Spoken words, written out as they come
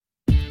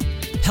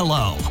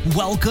Hello,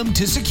 welcome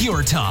to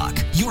Secure Talk,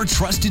 your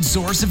trusted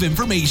source of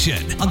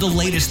information on the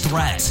latest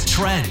threats,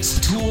 trends,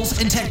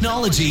 tools, and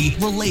technology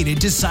related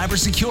to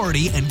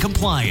cybersecurity and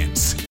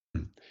compliance.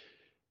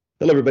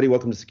 Hello, everybody.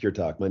 Welcome to Secure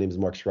Talk. My name is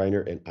Mark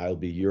Schreiner, and I'll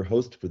be your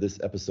host for this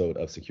episode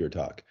of Secure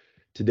Talk.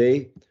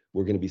 Today,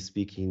 we're going to be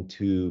speaking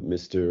to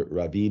Mr.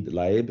 Ravid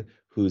Laib,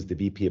 who's the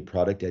VP of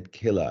Product at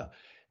Killa.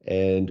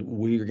 And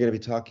we're going to be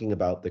talking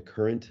about the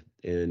current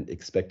and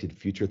expected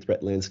future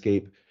threat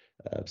landscape,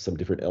 some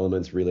different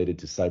elements related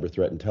to cyber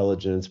threat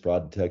intelligence,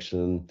 fraud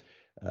detection,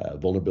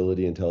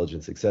 vulnerability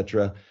intelligence,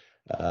 etc.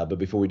 But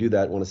before we do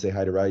that, I want to say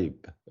hi to Ravid.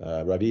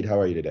 Ravid, how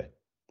are you today?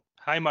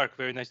 Hi, Mark.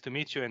 Very nice to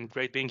meet you and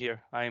great being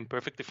here. I am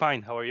perfectly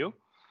fine. How are you?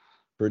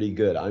 Pretty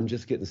good. I'm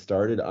just getting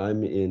started.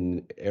 I'm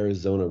in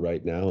Arizona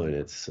right now, and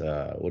it's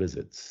what is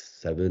it?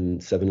 Seven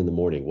in the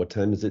morning. What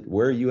time is it?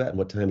 Where are you at, and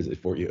what time is it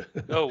for you?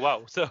 Oh,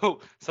 wow. So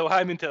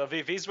I'm in Tel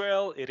Aviv,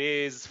 Israel. It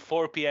is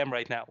 4 p.m.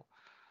 right now.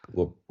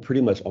 Well,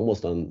 pretty much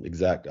almost on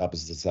exact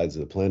opposite sides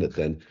of the planet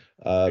then.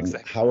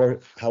 Exactly.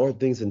 How are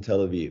things in Tel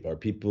Aviv? Are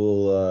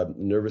people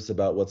nervous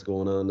about what's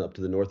going on up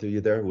to the north of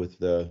you there with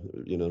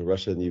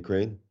Russia and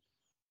Ukraine?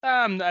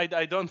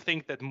 I don't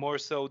think that more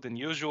so than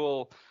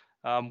usual.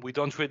 We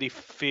don't really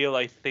feel,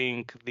 I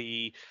think,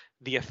 the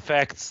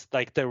effects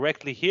like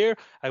directly here.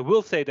 I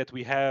will say that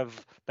we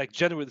have, like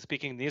generally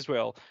speaking, in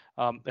Israel,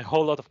 a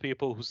whole lot of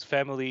people whose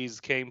families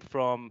came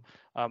from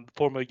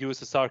former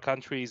USSR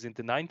countries in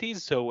the 90s.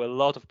 So a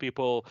lot of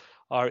people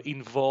are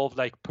involved,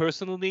 like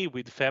personally,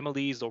 with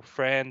families or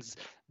friends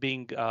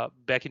being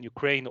back in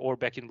Ukraine or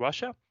back in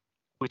Russia,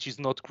 which is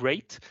not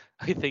great,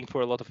 I think,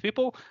 for a lot of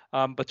people.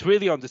 But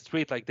really on the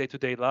street, like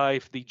day-to-day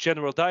life, the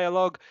general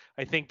dialogue,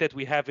 I think that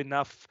we have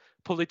enough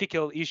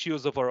political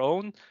issues of our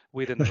own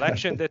with an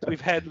election that we've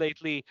had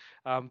lately,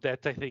 that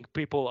I think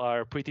people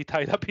are pretty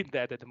tied up in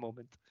that at the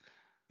moment.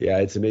 Yeah,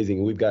 it's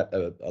amazing. We've got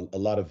a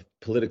lot of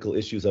political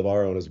issues of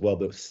our own as well,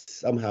 but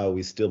somehow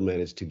we still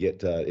manage to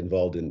get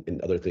involved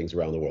in other things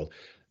around the world.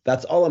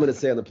 That's all I'm going to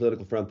say on the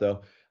political front,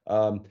 though.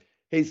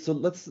 Hey, so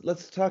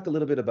let's talk a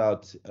little bit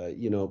about,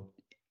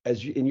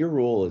 as you, in your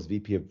role as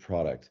VP of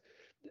Product,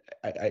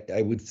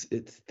 I would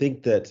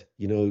think that,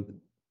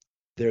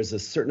 there's a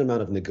certain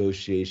amount of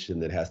negotiation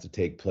that has to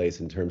take place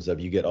in terms of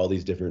you get all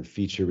these different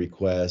feature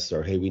requests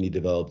or, hey, we need to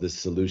develop this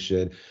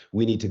solution.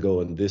 We need to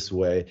go in this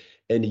way.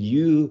 And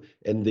you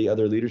and the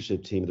other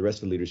leadership team, the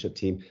rest of the leadership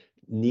team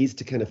needs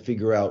to kind of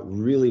figure out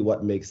really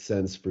what makes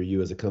sense for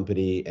you as a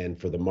company and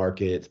for the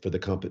market, for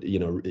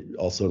the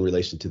also in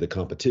relation to the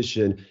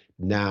competition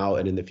now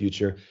and in the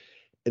future.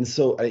 And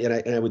so,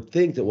 I would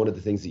think that one of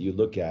the things that you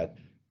look at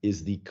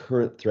is the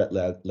current threat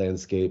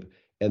landscape,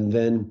 and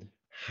then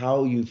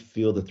how you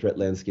feel the threat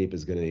landscape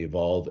is going to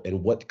evolve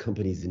and what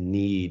companies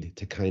need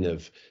to kind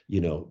of,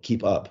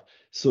 keep up.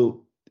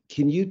 So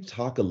can you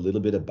talk a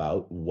little bit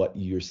about what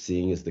you're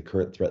seeing as the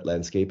current threat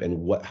landscape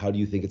and how do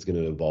you think it's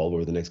going to evolve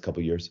over the next couple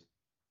of years?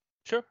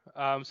 Sure.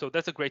 So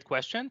that's a great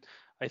question.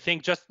 I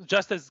think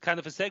just as kind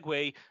of a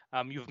segue,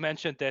 you've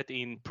mentioned that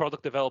in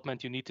product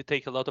development, you need to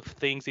take a lot of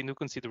things into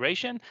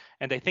consideration.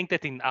 And I think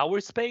that in our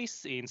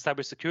space, in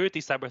cybersecurity,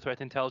 cyber threat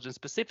intelligence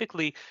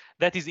specifically,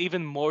 that is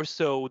even more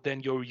so than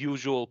your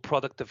usual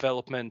product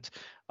development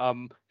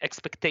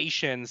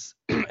expectations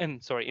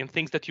and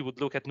things that you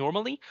would look at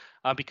normally,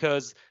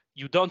 because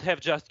you don't have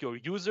just your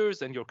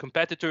users and your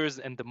competitors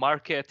and the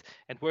market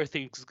and where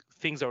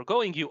things are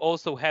going. You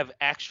also have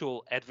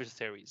actual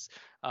adversaries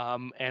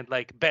and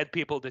like bad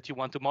people that you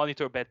want to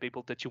monitor, bad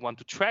people that you want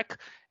to track,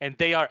 and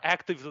they are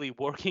actively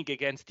working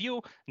against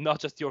you, not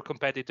just your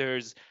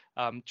competitors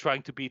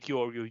trying to beat you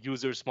or your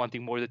users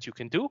wanting more that you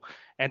can do.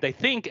 And I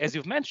think, as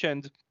you've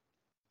mentioned,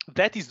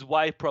 that is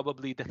why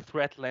probably the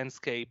threat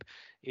landscape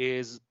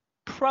is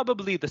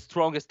probably the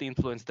strongest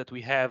influence that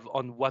we have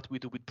on what we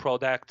do with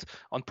product,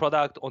 on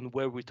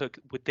where we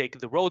take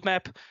the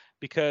roadmap,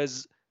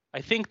 because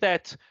I think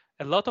that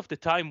a lot of the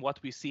time what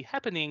we see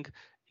happening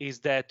is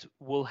that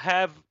we'll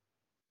have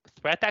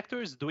threat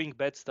actors doing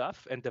bad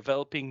stuff and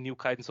developing new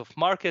kinds of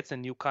markets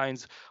and new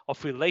kinds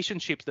of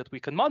relationships that we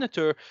can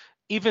monitor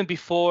even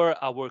before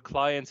our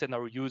clients and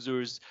our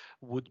users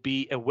would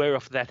be aware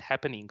of that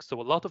happening. So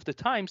a lot of the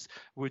times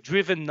we're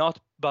driven not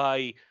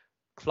by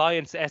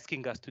clients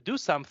asking us to do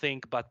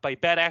something, but by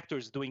bad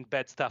actors doing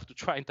bad stuff to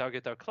try and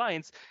target our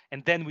clients.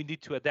 And then we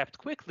need to adapt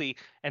quickly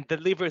and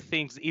deliver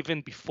things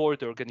even before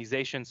the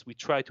organizations we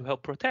try to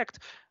help protect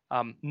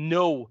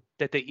know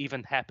that they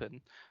even happen.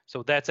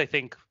 So that's, I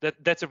think,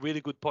 that's a really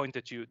good point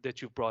that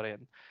you've brought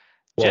in.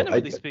 Well,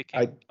 Generally speaking,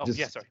 I was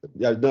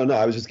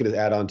just going to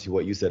add on to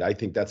what you said. I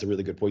think that's a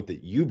really good point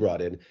that you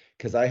brought in,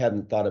 because I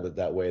hadn't thought of it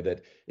that way,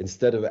 that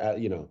instead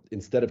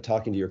of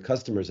talking to your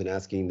customers and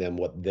asking them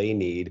what they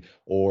need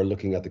or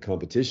looking at the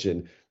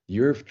competition,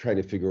 you're trying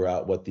to figure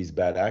out what these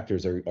bad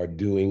actors are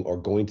doing or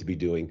going to be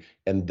doing.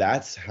 And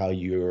that's how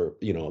you're,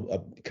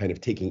 kind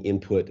of taking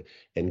input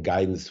and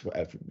guidance.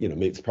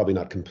 It's probably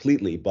not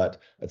completely, but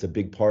it's a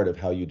big part of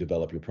how you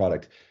develop your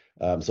product.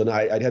 So no,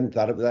 I hadn't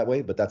thought of it that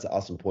way, but that's an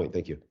awesome point.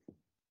 Thank you.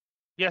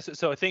 Yes,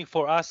 so I think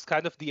for us,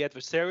 kind of the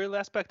adversarial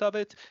aspect of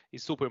it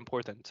is super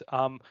important.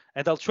 And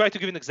I'll try to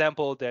give an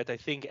example that I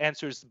think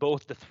answers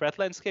both the threat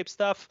landscape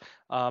stuff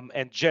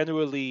and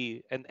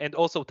generally, and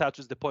also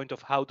touches the point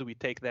of how do we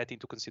take that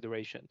into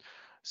consideration.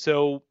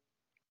 So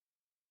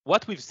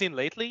what we've seen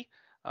lately,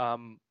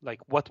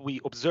 like what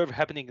we observe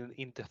happening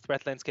in the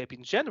threat landscape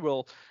in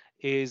general,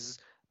 is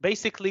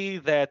basically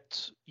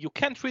that you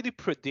can't really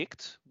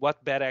predict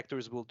what bad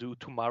actors will do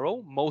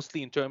tomorrow,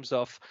 mostly in terms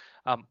of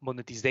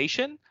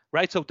monetization,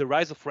 right? So the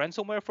rise of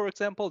ransomware, for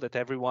example, that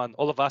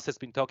all of us has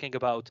been talking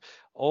about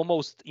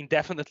almost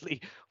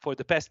indefinitely for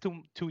the past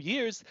two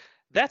years,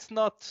 that's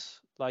not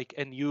like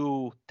a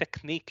new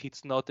technique.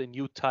 It's not a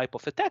new type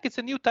of attack. It's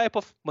a new type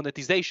of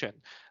monetization.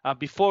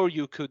 Before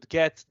you could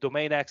get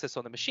domain access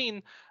on a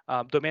machine,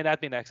 domain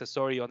admin access,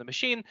 on a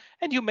machine,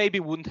 and you maybe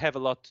wouldn't have a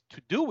lot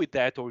to do with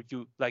that, or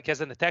you, like as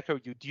an attacker,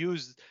 you'd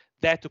use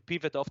that to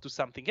pivot off to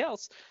something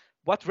else.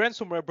 What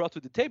ransomware brought to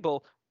the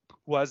table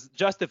was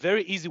just a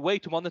very easy way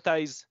to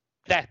monetize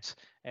that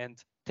and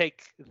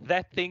take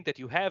that thing that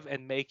you have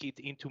and make it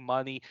into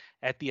money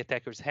at the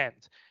attacker's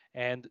hand.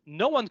 And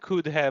no one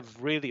could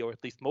have really, or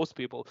at least most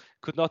people,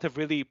 could not have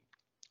really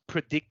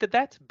predicted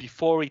that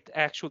before it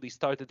actually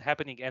started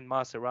happening en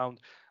masse around,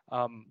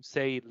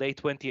 say, late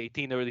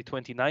 2018, early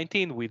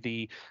 2019, with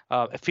the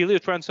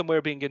affiliate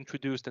ransomware being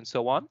introduced and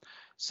so on.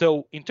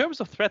 So in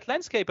terms of threat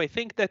landscape, I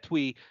think that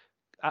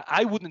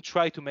I wouldn't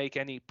try to make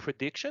any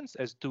predictions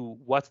as to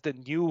what's the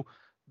new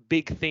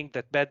big thing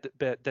that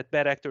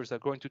bad actors are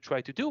going to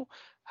try to do.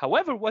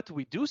 However, what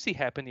we do see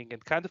happening,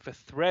 and kind of a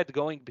thread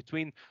going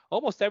between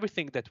almost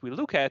everything that we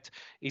look at,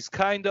 is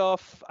kind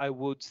of, I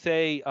would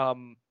say,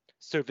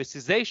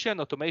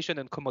 servicization, automation,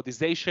 and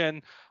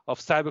commodization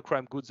of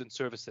cybercrime goods and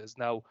services.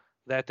 Now,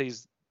 that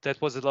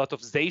was a lot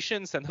of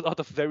zations and a lot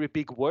of very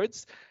big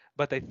words,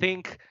 but I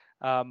think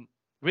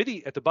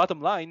really at the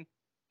bottom line,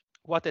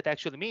 what that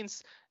actually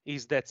means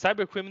is that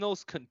cyber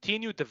criminals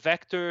continue the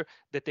vector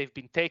that they've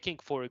been taking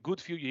for a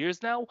good few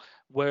years now,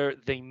 where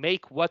they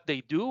make what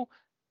they do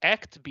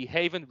act,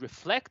 behave, and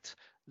reflect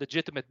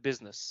legitimate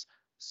business.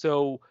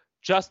 So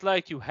just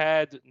like you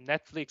had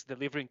Netflix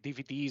delivering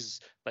DVDs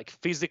like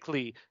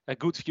physically a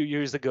good few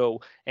years ago,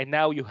 and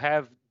now you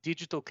have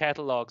digital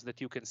catalogs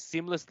that you can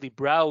seamlessly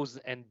browse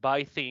and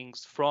buy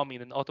things from in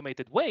an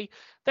automated way,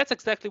 that's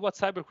exactly what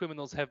cyber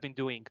criminals have been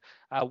doing.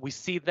 We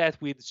see that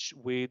with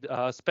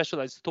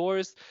specialized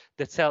stores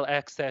that sell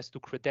access to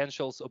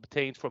credentials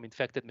obtained from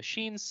infected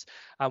machines.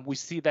 We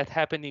see that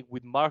happening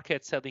with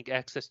markets selling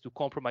access to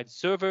compromised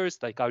servers,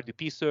 like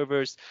RDP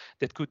servers,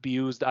 that could be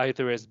used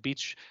either as a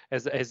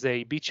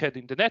beachhead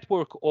in the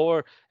network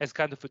or as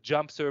kind of a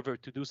jump server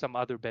to do some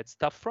other bad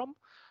stuff from.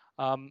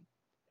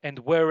 And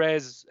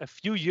whereas a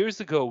few years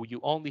ago, you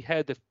only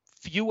had a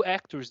few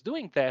actors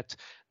doing that,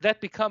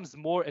 that becomes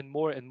more and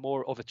more and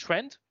more of a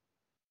trend.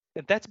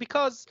 And that's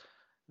because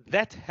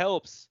that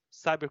helps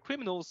cyber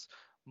criminals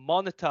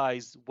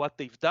monetize what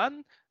they've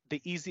done the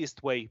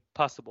easiest way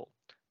possible.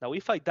 Now,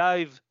 if I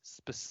dive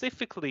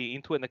specifically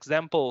into an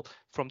example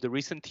from the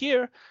recent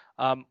year,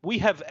 we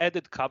have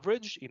added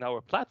coverage in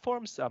our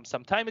platforms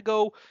some time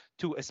ago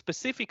to a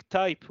specific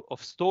type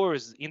of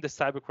stores in the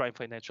cybercrime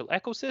financial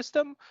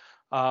ecosystem.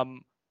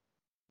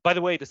 By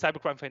the way, the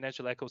cybercrime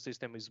financial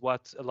ecosystem is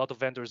what a lot of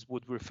vendors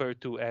would refer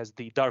to as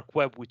the dark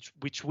web,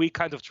 which we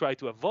kind of try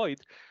to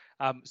avoid.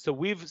 So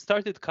we've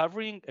started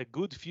covering a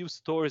good few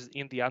stores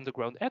in the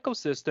underground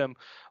ecosystem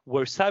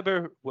where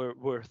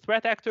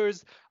threat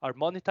actors are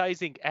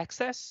monetizing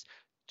access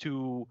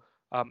to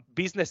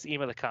business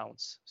email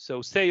accounts.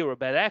 So say you're a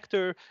bad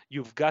actor,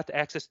 you've got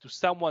access to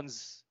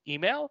someone's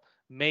email,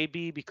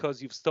 maybe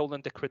because you've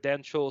stolen the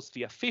credentials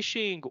via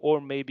phishing, or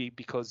maybe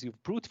because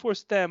you've brute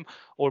forced them,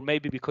 or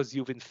maybe because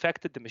you've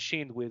infected the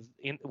machine with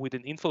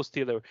an info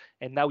stealer,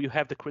 and now you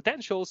have the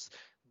credentials.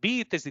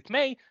 Be it as it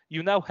may,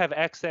 you now have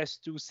access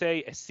to,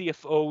 say, a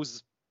CFO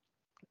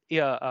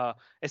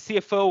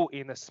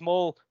in a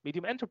small,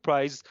 medium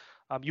enterprise.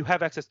 You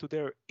have access to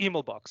their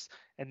email box.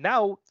 And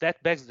now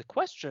that begs the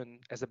question,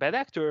 as a bad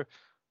actor,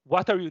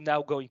 what are you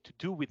now going to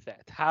do with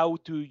that? How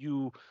do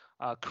you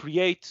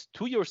create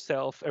to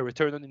yourself a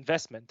return on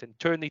investment and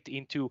turn it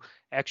into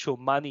actual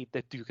money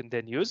that you can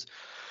then use?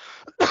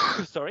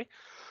 Sorry.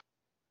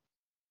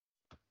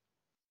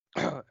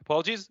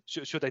 Apologies.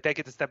 Should I take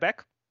it a step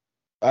back?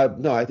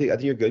 No, I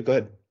think you're good. Go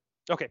ahead.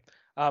 Okay.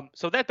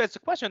 So that begs the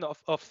question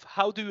of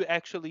how do you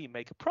actually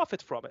make a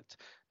profit from it?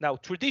 Now,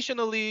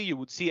 traditionally, you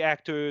would see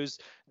actors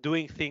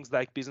doing things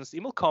like business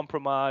email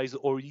compromise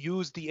or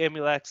use the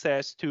email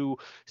access to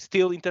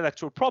steal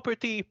intellectual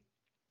property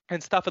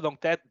and stuff along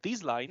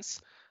these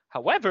lines.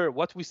 However,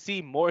 what we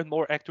see more and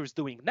more actors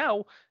doing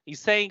now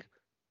is saying,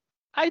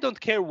 I don't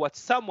care what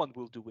someone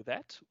will do with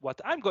that. What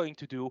I'm going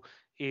to do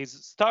is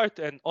start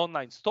an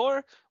online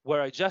store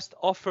where I just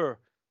offer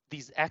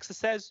these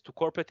accesses to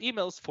corporate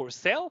emails for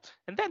sale,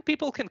 and then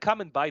people can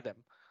come and buy them.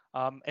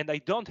 And I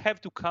don't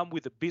have to come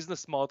with a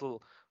business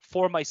model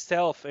for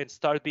myself and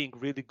start being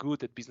really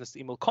good at business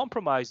email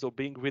compromise or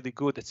being really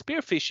good at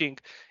spear phishing.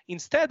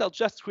 Instead, I'll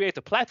just create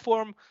a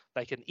platform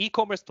like an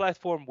e-commerce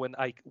platform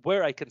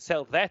where I can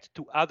sell that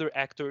to other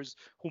actors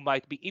who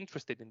might be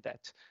interested in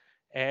that.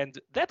 And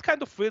that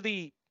kind of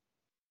really,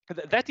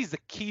 that is a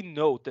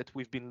keynote that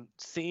we've been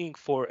seeing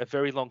for a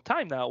very long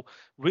time now,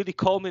 really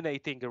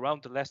culminating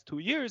around the last 2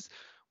 years,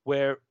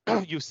 where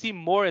you see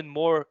more and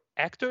more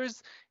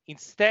actors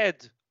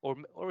instead, or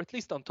at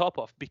least on top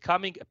of,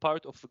 becoming a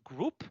part of a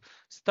group,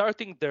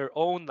 starting their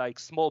own like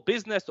small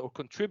business or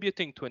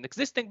contributing to an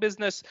existing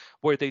business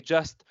where they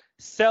just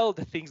sell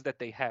the things that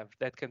they have.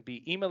 That can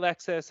be email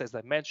access, as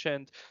I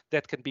mentioned,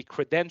 that can be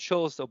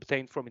credentials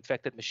obtained from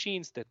infected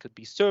machines, that could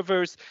be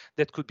servers,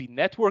 that could be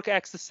network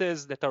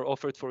accesses that are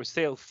offered for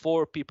sale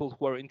for people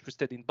who are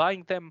interested in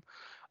buying them.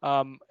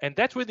 And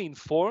that really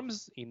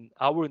informs in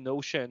our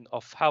notion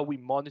of how we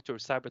monitor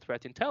cyber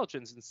threat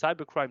intelligence and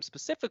cybercrime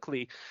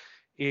specifically,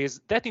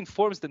 is that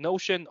informs the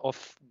notion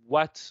of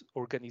what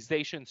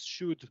organizations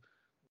should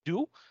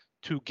do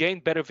to gain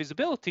better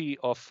visibility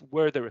of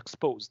where they're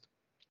exposed.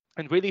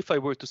 And really, if I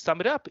were to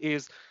sum it up,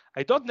 is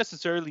I don't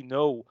necessarily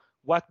know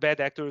what bad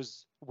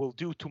actors will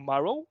do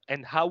tomorrow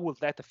and how will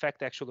that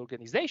affect actual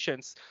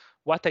organizations.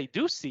 What I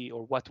do see,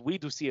 or what we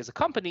do see as a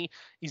company,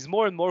 is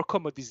more and more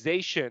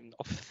commodization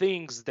of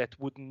things that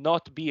would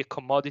not be a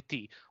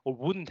commodity or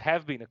wouldn't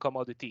have been a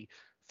commodity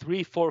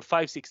 3, 4,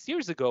 5, 6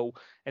 years ago.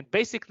 And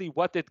basically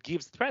what it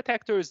gives threat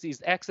actors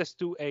is access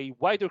to a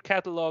wider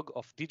catalog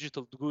of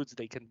digital goods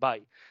they can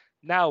buy.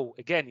 Now,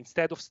 again,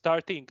 instead of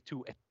starting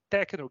to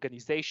attack an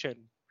organization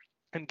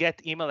and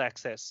get email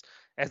access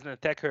as an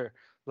attacker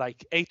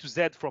like A to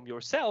Z from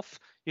yourself,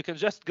 you can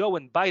just go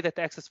and buy that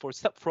access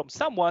from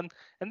someone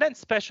and then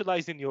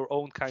specialize in your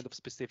own kind of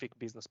specific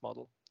business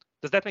model.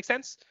 Does that make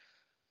sense?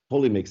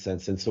 Totally makes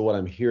sense. And so what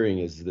I'm hearing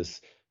is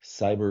this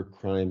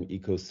cybercrime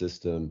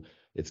ecosystem.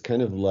 It's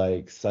kind of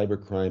like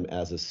cybercrime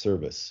as a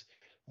service.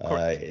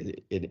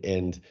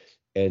 And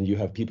you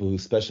have people who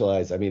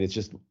specialize. I mean, it's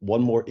just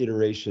one more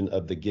iteration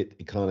of the gig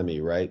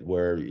economy, right?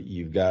 Where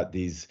you've got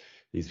these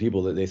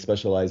people that they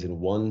specialize in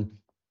one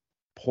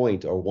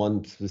point or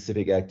one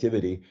specific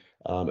activity,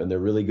 and they're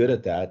really good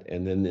at that.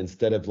 And then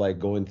instead of like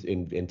going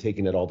and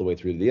taking it all the way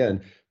through to the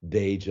end,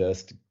 they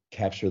just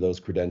capture those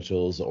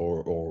credentials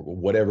or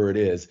whatever it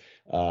is,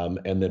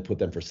 and then put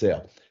them for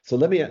sale. So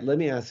let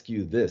me ask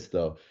you this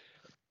though.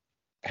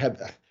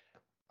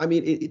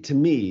 To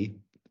me,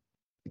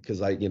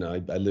 because I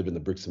live in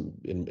the bricks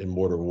and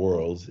mortar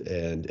world,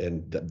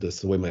 and that's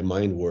the way my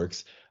mind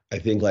works. I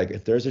think like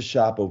if there's a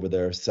shop over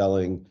there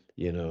selling,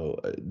 what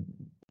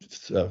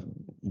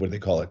do they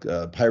call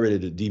it,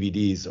 pirated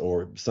DVDs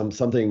or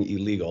something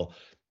illegal,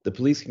 the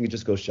police can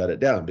just go shut it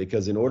down,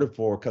 because in order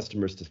for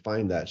customers to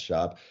find that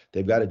shop,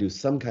 they've got to do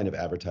some kind of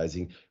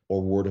advertising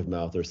or word of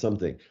mouth or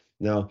something.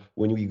 Now,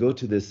 when we go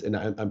to this, and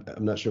I'm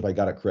not sure if I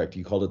got it correct,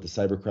 you called it the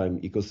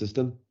cybercrime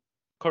ecosystem?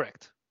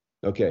 Correct.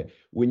 Okay.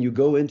 When you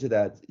go into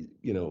that,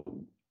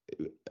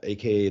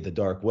 AKA the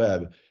dark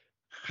web,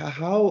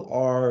 how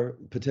are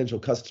potential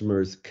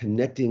customers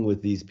connecting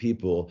with these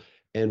people,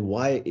 and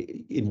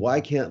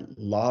why can't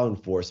law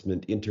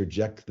enforcement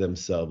interject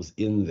themselves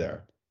in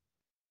there?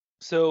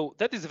 So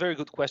that is a very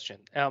good question.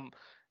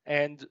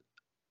 And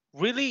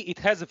really, it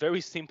has a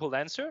very simple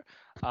answer.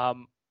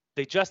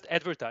 They just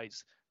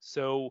advertise.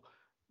 So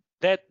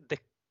that the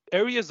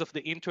areas of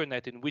the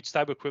internet in which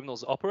cyber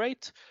criminals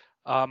operate,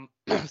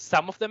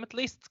 some of them at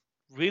least,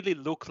 really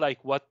look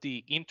like what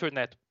the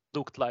internet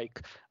looked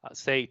like,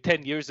 say,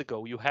 10 years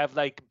ago. You have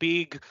like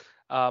big,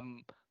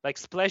 like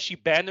splashy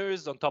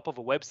banners on top of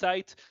a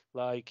website.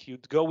 Like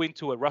you'd go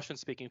into a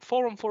Russian-speaking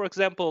forum, for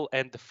example,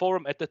 and the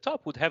forum at the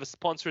top would have a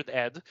sponsored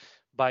ad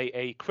by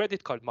a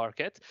credit card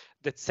market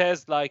that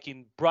says, like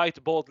in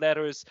bright, bold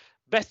letters,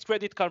 best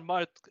credit card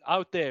market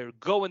out there,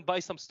 go and buy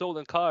some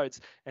stolen cards.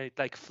 And it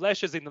like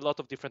flashes in a lot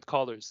of different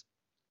colors.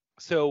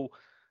 So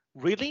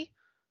really,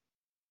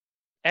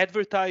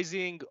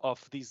 advertising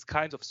of these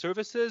kinds of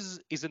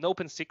services is an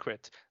open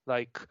secret.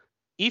 Like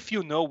if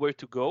you know where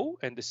to go,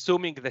 and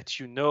assuming that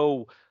you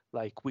know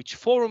like which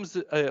forums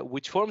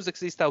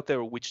exist out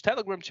there, which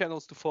Telegram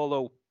channels to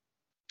follow,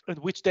 and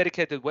which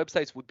dedicated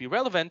websites would be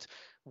relevant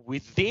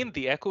within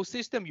the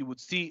ecosystem, you would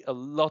see a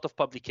lot of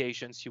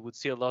publications, you would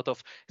see a lot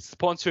of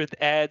sponsored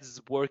ads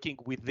working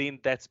within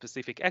that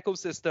specific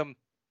ecosystem.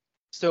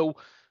 So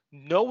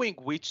knowing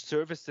which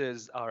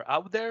services are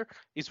out there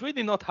is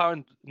really not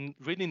hard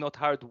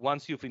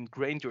once you've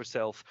ingrained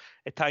yourself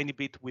a tiny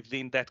bit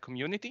within that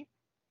community.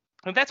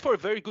 And that's for a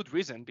very good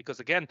reason,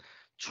 because again,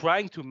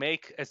 trying to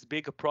make as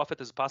big a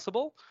profit as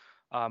possible,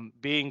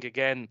 being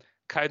again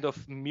kind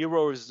of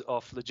mirrors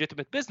of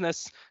legitimate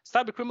business,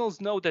 cyber criminals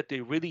know that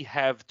they really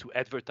have to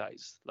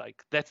advertise.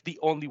 Like that's the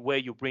only way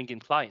you bring in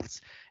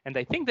clients. And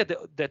I think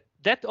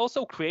that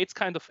also creates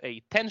kind of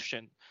a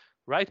tension,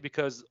 right?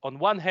 Because on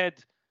one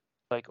hand,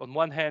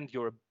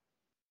 you're a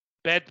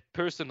bad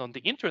person on the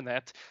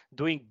internet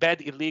doing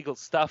bad illegal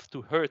stuff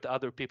to hurt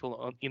other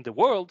people in the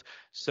world.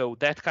 So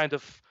that kind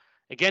of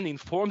again,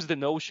 informs the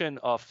notion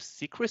of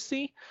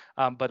secrecy.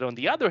 But on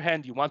the other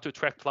hand, you want to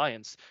attract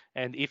clients.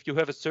 And if you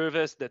have a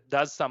service that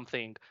does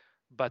something,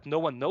 but no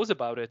one knows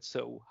about it,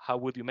 so how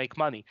would you make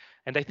money?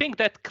 And I think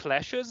that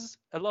clashes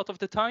a lot of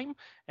the time.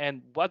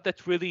 And what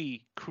that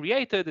really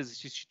created is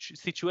a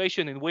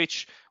situation in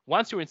which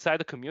once you're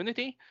inside a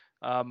community,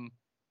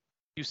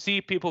 you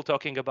see people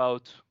talking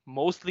about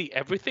mostly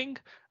everything.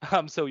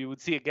 So you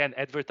would see, again,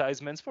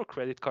 advertisements for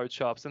credit card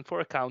shops and for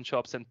account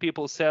shops and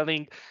people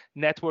selling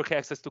network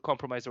access to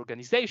compromised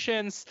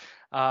organizations,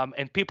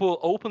 and people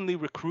openly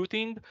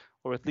recruiting,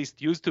 or at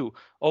least used to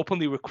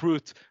openly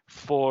recruit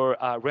for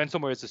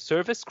ransomware as a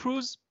service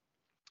crews.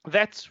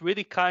 That's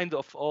really kind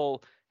of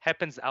all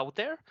happens out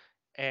there.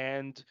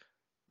 And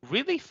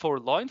really for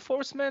law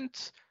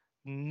enforcement,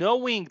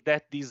 knowing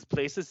that these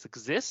places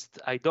exist,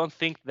 I don't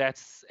think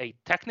that's a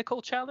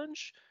technical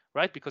challenge,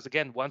 right? Because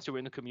again, once you're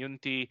in a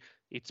community,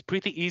 it's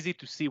pretty easy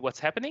to see what's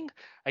happening.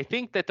 I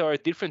think that there are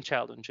different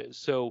challenges.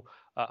 So,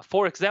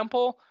 for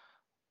example,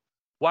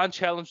 one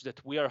challenge that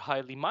we are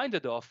highly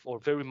minded of or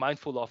very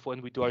mindful of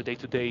when we do our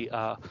day-to-day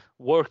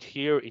work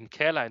here in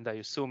Kela, and I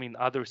assume in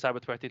other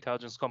cyber threat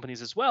intelligence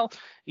companies as well,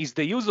 is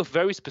the use of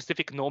very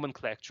specific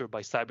nomenclature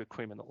by cyber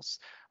criminals.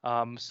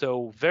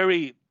 So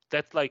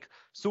that's like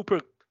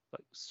super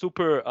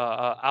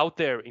out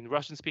there in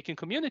Russian-speaking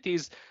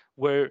communities,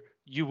 where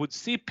you would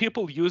see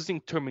people using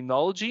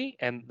terminology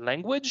and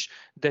language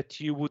that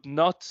you would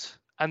not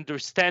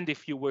understand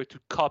if you were to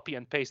copy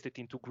and paste it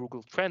into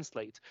Google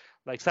Translate.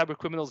 Like cyber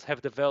criminals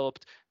have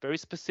developed very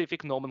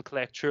specific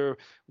nomenclature,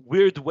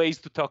 weird ways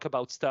to talk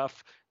about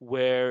stuff,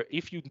 where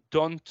if you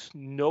don't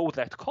know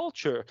that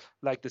culture,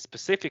 like the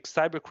specific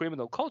cyber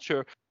criminal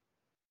culture,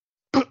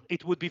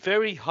 it would be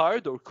very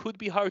hard or could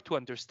be hard to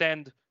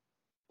understand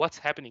what's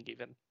happening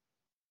even.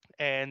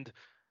 And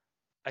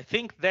I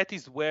think that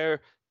is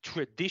where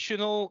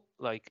traditional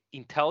like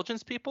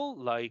intelligence people,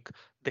 like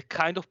the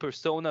kind of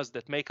personas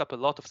that make up a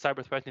lot of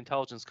cyber threat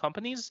intelligence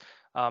companies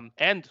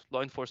and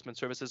law enforcement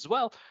services as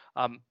well,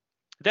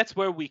 that's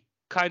where we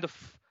kind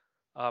of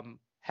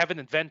have an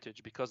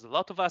advantage, because a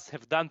lot of us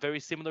have done very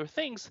similar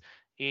things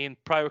in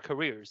prior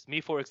careers.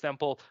 Me, for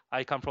example,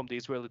 I come from the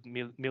Israeli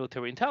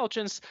military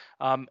intelligence,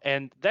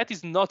 and that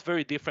is not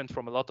very different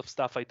from a lot of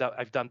stuff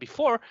I've done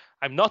before.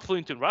 I'm not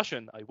fluent in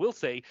Russian, I will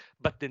say,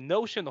 but the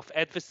notion of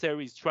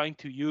adversaries trying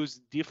to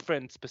use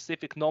different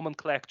specific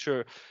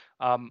nomenclature,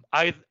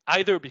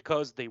 either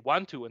because they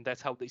want to and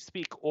that's how they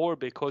speak, or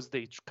because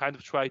they kind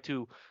of try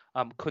to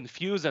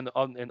confuse and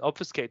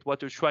obfuscate what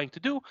they're trying to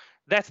do,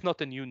 that's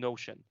not a new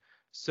notion.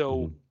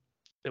 So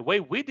the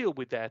way we deal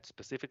with that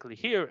specifically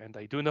here, and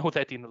I do know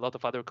that in a lot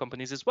of other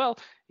companies as well,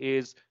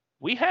 is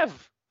we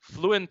have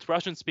fluent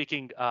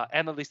Russian-speaking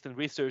analysts and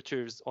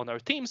researchers on our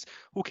teams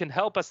who can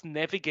help us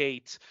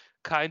navigate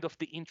kind of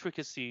the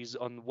intricacies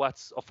on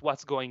what's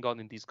going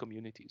on in these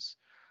communities.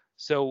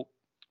 So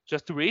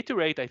just to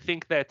reiterate, I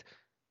think that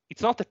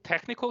it's not a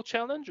technical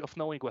challenge of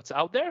knowing what's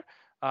out there,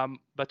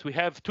 but we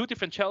have two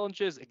different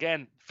challenges.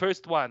 Again,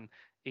 first one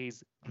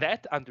is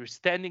that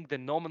understanding the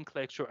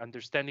nomenclature,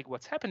 understanding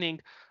what's happening,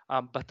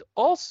 but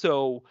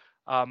also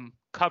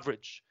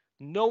coverage.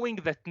 Knowing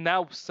that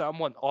now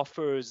someone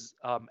offers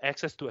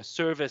access to a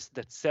service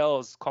that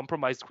sells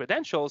compromised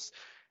credentials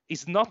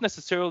is not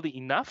necessarily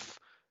enough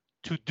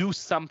to do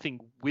something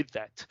with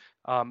that,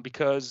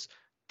 because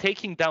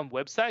taking down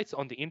websites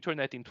on the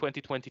internet in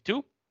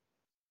 2022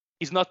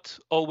 is not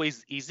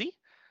always easy,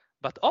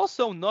 but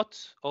also not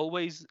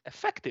always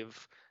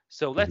effective.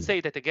 So let's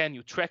say that, again,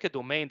 you track a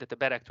domain that a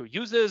bad actor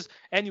uses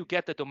and you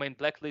get the domain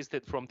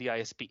blacklisted from the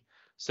ISP.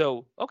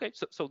 So, okay,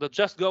 so they'll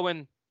just go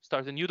and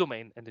start a new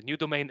domain and a new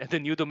domain and a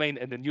new domain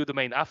and a new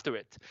domain after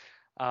it.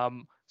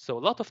 So a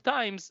lot of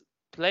times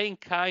playing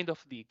kind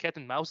of the cat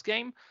and mouse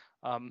game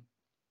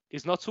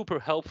is not super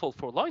helpful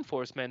for law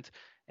enforcement.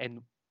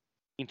 And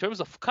in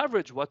terms of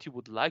coverage, what you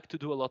would like to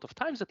do a lot of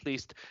times at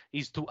least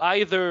is to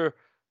either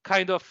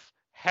kind of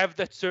have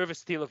that service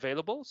still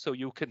available so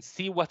you can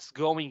see what's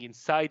going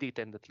inside it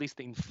and at least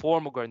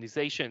inform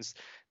organizations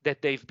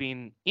that they've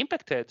been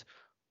impacted.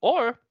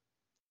 Or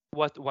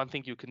what one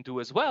thing you can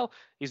do as well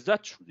is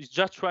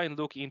just try and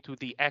look into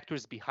the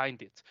actors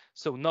behind it.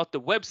 So not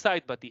the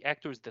website, but the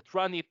actors that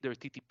run it, their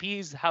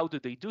TTPs, how do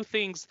they do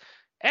things?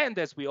 And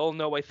as we all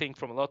know, I think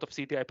from a lot of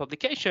CTI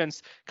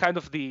publications, kind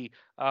of the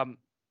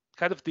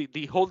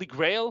holy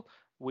grail,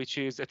 which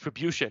is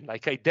attribution,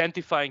 like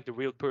identifying the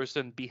real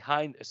person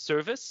behind a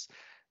service.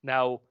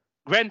 Now,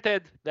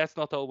 granted, that's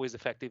not always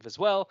effective as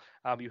well.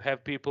 You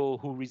have people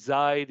who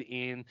reside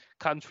in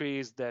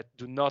countries that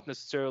do not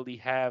necessarily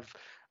have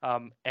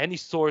any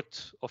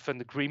sort of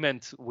an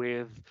agreement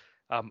with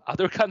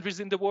other countries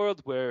in the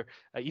world, where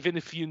even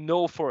if you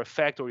know for a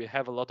fact or you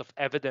have a lot of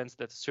evidence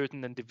that a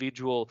certain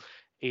individual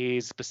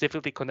is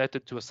specifically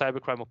connected to a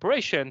cybercrime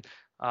operation,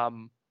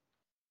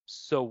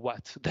 so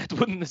what? That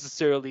wouldn't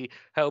necessarily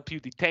help you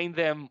detain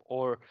them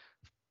or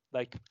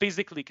like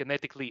physically,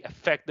 kinetically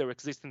affect their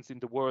existence in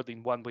the world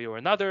in one way or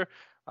another,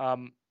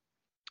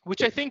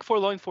 which I think for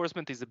law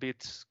enforcement is a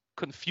bit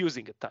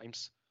confusing at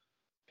times.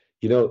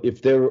 You know,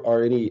 if there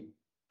are any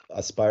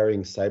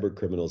aspiring cyber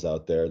criminals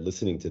out there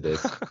listening to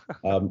this,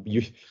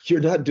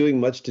 you're not doing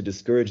much to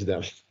discourage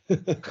them.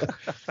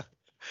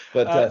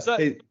 But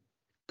hey,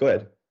 go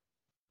ahead.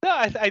 No,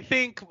 I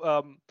think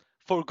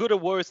for good or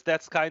worse,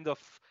 that's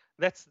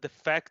the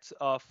fact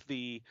of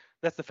the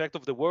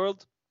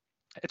world.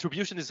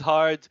 Attribution is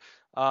hard.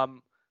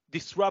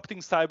 Disrupting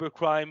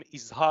cybercrime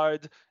is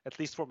hard, at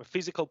least from a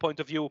physical point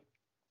of view.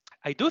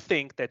 I do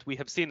think that we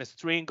have seen a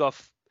string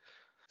of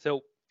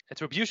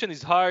attribution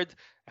is hard,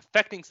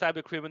 affecting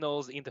cyber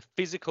criminals in the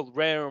physical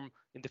realm,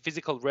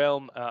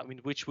 in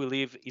which we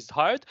live is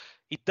hard.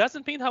 It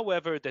doesn't mean,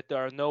 however, that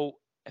there are no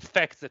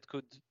effects that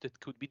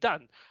could be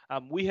done.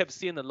 We have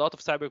seen a lot of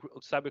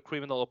cyber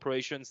criminal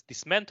operations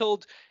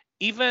dismantled,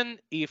 even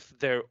if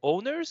their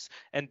owners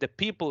and the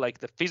people, like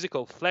the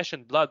physical flesh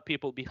and blood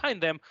people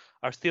behind them,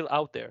 are still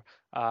out there.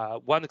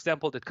 One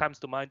example that comes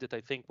to mind that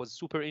I think was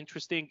super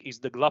interesting is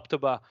the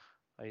Gluptaba.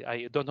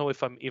 I don't know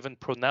if I'm even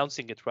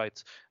pronouncing it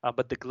right,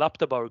 but the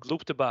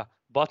Gluptaba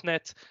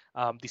botnet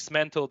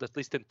dismantled, at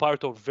least in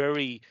part, or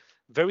very,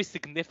 very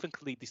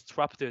significantly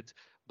disrupted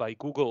by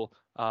Google,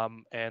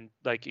 and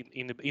like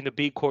in a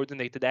big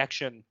coordinated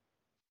action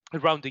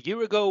around a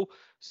year ago.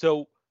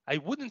 So I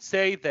wouldn't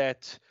say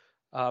that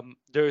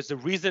there's a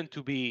reason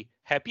to be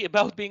happy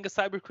about being a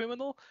cyber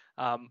criminal.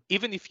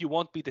 Even if you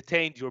won't be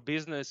detained, your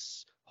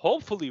business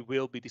hopefully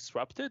will be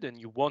disrupted and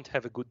you won't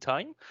have a good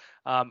time.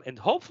 And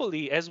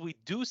hopefully, as we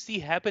do see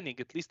happening,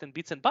 at least in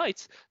bits and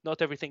bytes,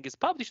 not everything is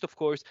published, of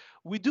course,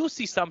 we do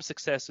see some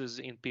successes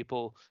in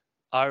people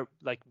are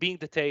like being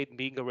detained,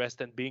 being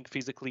arrested, being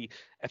physically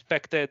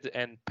affected,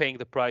 and paying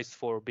the price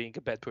for being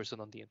a bad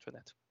person on the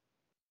internet.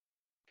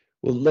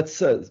 Well,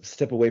 let's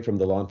step away from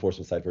the law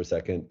enforcement side for a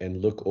second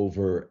and look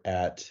over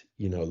at,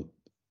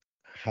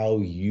 how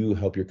you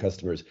help your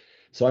customers.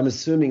 So I'm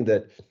assuming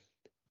that,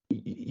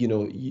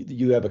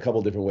 you have a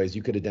couple different ways.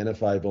 You could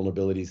identify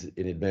vulnerabilities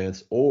in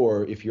advance,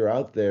 or if you're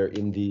out there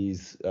in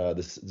these the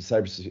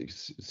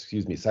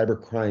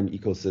cybercrime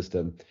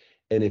ecosystem,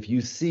 and if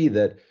you see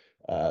that,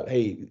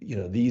 hey,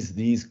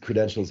 these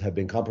credentials have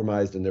been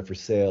compromised and they're for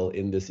sale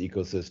in this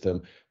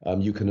ecosystem,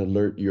 you can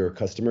alert your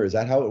customer. Is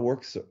that how it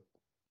works?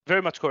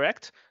 Very much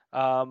correct.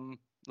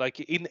 Like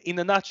in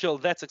a nutshell,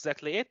 that's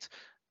exactly it.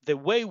 The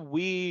way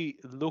we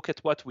look at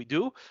what we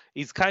do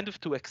is kind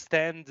of to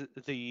extend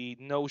the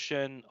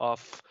notion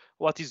of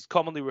what is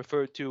commonly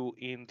referred to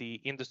in the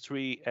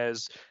industry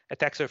as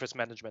attack surface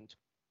management,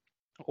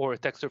 or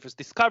attack surface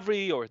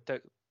discovery, or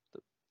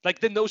like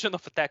the notion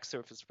of attack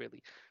surface,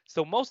 really.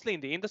 So mostly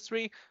in the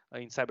industry,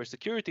 in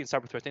cybersecurity, in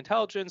cyber threat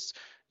intelligence,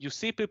 you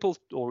see people,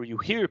 or you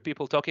hear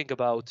people talking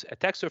about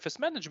attack surface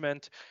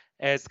management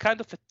as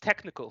kind of a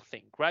technical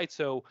thing, right?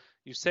 So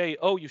you say,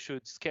 oh, you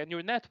should scan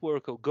your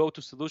network or go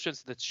to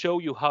solutions that show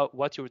you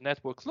what your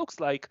network looks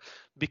like,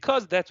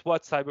 because that's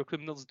what cyber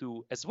criminals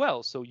do as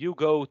well. So you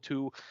go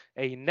to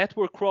a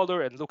network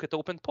crawler and look at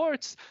open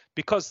ports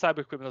because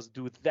cyber criminals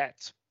do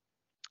that.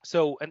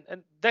 So, and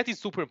that is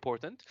super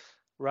important,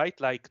 right?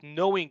 Like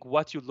knowing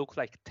what you look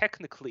like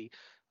technically,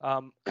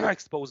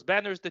 expose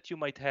banners that you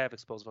might have,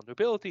 expose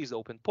vulnerabilities,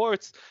 open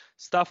ports,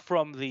 stuff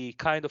from the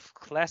kind of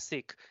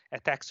classic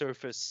attack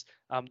surface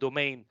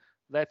domain.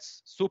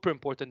 That's super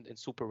important and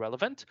super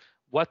relevant.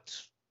 What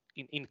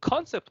in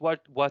concept,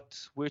 what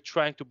we're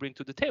trying to bring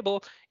to the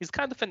table is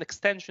kind of an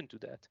extension to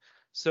that.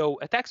 So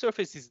attack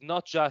surface is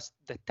not just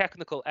the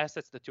technical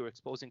assets that you're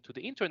exposing to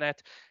the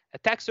internet.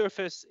 Attack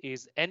surface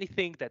is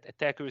anything that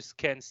attackers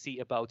can see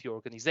about your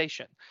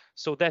organization.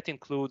 So that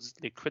includes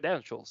the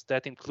credentials,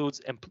 that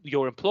includes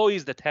your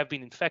employees that have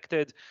been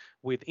infected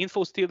with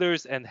info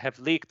stealers and have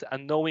leaked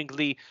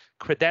unknowingly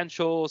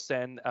credentials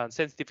and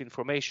sensitive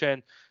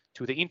information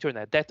to the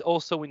internet. That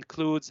also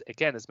includes,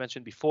 again, as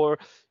mentioned before,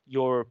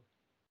 your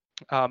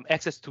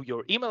access to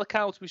your email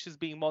accounts, which is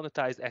being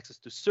monetized, access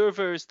to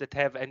servers that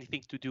have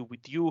anything to do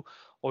with you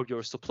or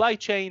your supply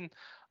chain.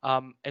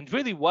 And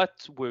really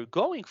what we're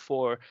going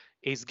for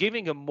is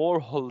giving a more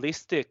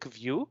holistic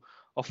view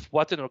of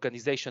what an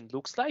organization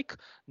looks like,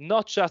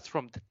 not just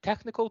from the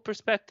technical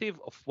perspective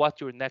of what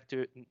your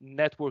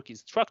network is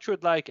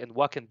structured like and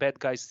what can bad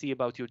guys see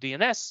about your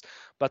DNS,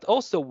 but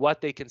also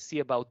what they can see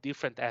about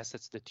different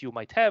assets that you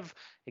might have.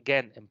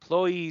 Again,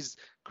 employees,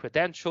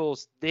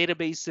 credentials,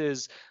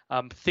 databases,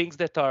 things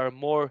that are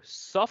more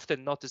soft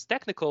and not as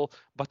technical,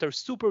 but are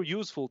super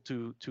useful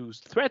to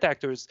threat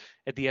actors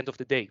at the end of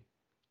the day.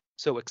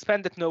 So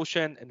expand that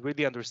notion and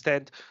really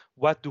understand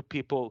what do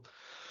people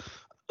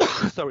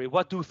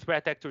what do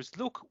threat actors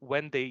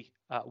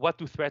what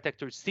do threat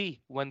actors see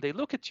when they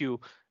look at you,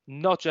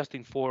 not just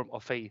in form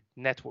of a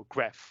network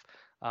graph.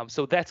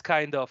 So that's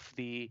kind of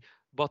the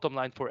bottom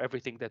line for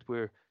everything that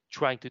we're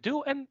trying to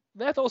do. And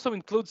that also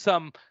includes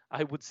some,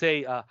 I would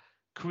say,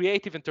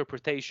 creative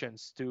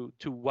interpretations to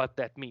what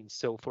that means.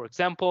 So for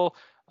example,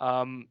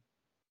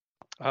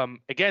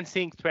 again,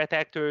 seeing threat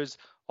actors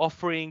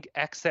offering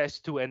access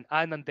to an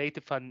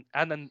unidentified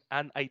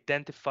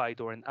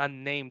or an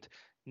unnamed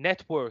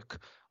network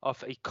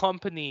of a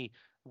company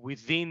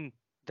within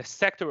the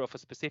sector of a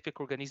specific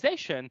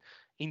organization,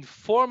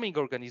 informing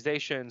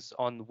organizations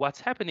on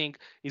what's happening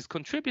is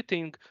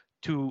contributing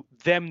to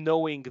them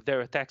knowing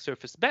their attack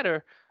surface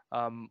better,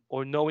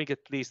 or knowing at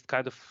least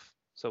kind of.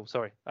 So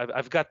sorry,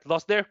 I've got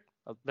lost there.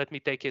 Let me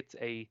take it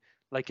a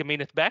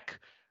minute back.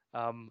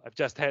 I've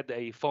just had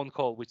a phone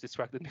call which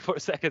distracted me for a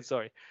second.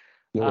 Sorry.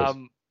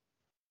 No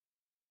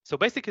So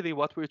basically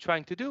what we're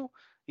trying to do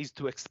is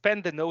to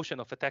expand the notion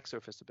of attack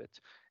surface a bit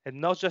and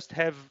not just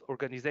have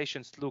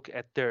organizations look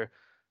at their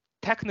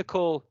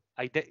technical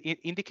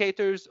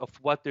indicators of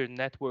what their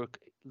network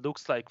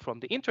looks like from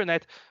the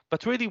internet,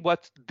 but really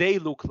what they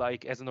look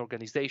like as an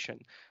organization.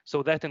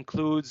 So that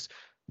includes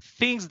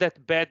things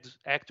that bad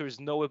actors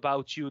know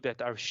about you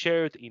that are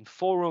shared in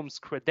forums,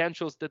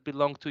 credentials that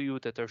belong to you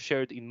that are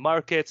shared in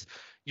markets,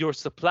 your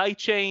supply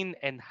chain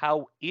and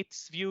how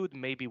it's viewed.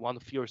 Maybe one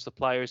of your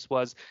suppliers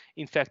was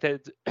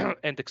infected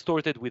and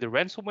extorted with a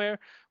ransomware,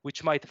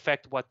 which might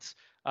affect what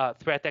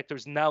threat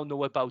actors now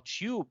know about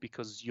you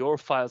because your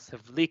files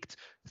have leaked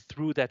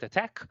through that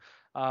attack.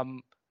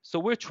 So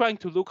we're trying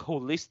to look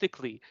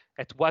holistically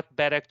at what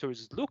bad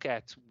actors look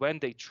at when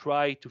they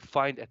try to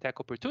find attack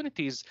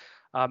opportunities,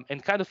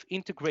 and kind of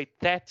integrate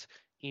that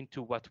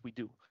into what we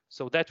do.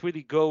 So that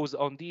really goes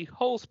on the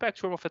whole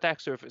spectrum of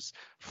attack surface,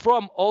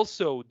 from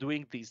also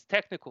doing these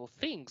technical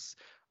things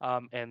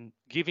and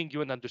giving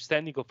you an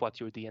understanding of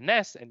what your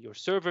DNS and your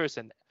servers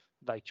and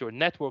like your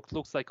network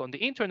looks like on the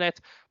internet,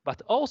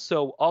 but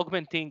also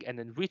augmenting and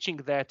enriching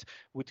that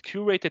with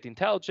curated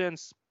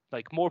intelligence,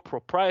 like more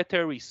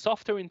proprietary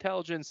software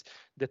intelligence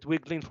that we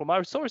glean from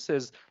our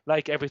sources,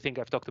 like everything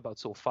I've talked about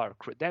so far,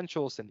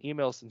 credentials and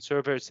emails and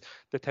servers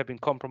that have been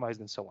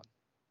compromised and so on.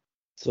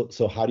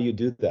 So how do you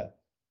do that?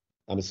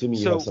 I'm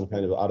assuming you have some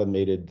kind of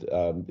automated,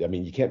 I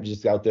mean, you can't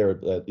just out there,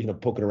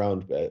 poking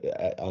around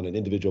on an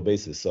individual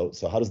basis. So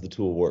how does the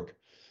tool work?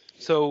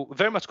 So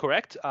very much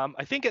correct.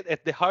 I think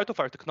at the heart of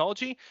our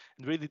technology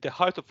and really the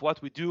heart of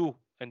what we do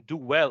and do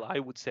well, I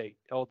would say,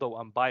 although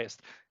I'm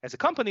biased as a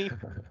company,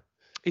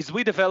 is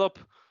we develop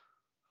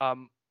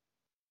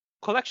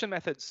collection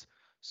methods.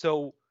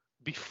 So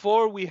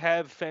before we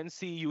have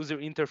fancy user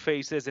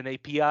interfaces and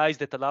APIs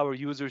that allow our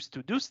users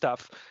to do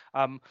stuff,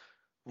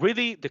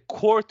 really the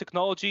core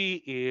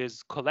technology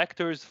is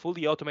collectors,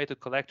 fully automated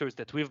collectors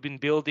that we've been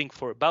building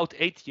for about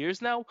 8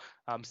 years now,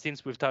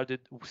 since we've started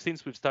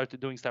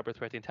doing cyber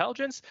threat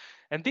intelligence.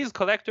 And these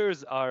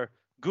collectors are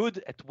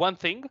good at one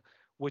thing,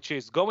 which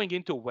is going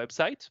into a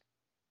website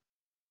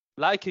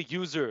like a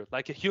user,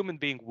 like a human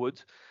being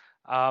would,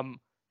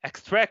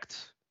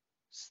 extract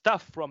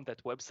stuff from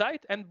that website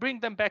and bring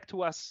them back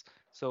to us.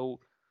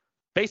 So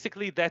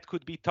basically that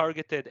could be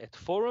targeted at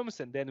forums,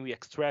 and then we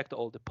extract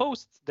all the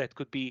posts that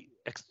could be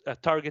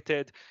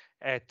targeted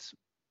at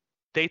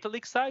data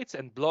leak sites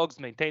and blogs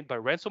maintained by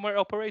ransomware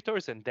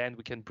operators, and then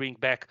we can bring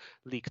back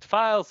leaked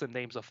files and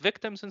names of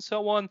victims and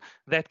so on.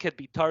 That can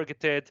be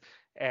targeted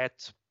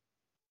at,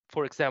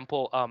 for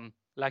example,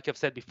 like I've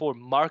said before,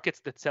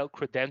 markets that sell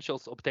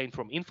credentials obtained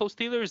from info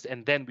stealers,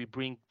 and then we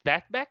bring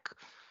that back.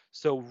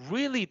 So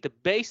really the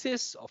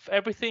basis of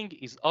everything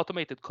is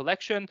automated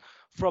collection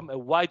from a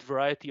wide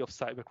variety of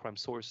cybercrime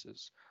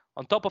sources.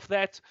 On top of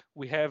that,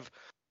 we have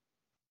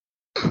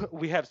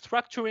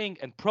structuring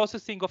and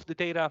processing of the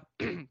data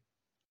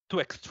to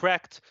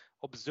extract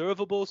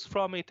observables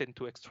from it and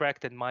to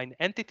extract and mine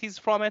entities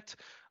from it.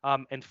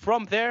 And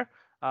from there,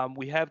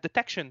 we have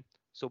detection.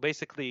 So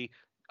basically,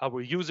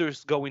 our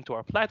users go into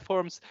our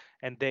platforms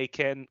and they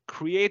can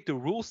create the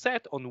rule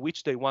set on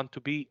which they want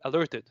to be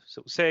alerted.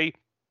 So say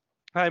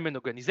I'm an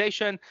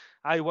organization,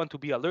 I want to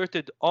be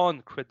alerted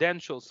on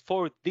credentials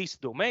for this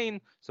domain,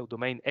 so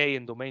domain A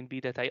and domain B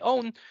that I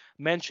own,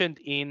 mentioned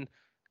in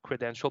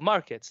credential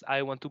markets.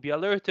 I want to be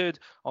alerted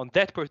on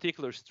that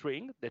particular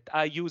string that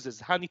I use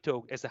as a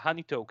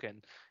honey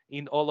token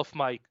in all of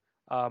my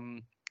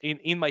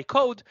in my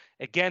code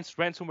against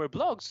ransomware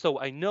blogs, so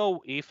I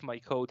know if my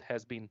code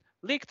has been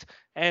leaked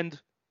and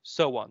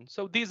so on.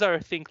 So these are, I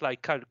think,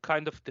 like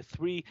kind of the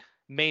three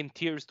main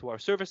tiers to our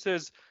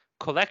services.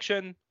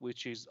 Collection,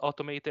 which is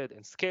automated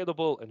and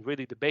scalable and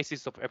really the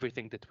basis of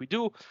everything that we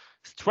do.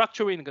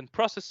 Structuring and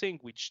processing,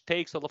 which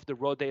takes all of the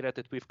raw data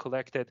that we've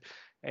collected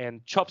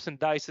and chops and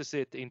dices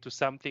it into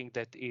something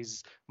that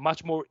is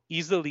much more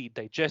easily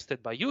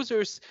digested by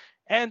users.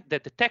 And the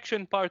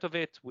detection part of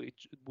it,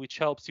 which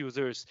helps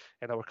users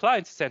and our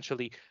clients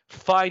essentially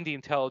find the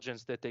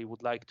intelligence that they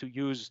would like to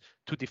use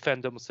to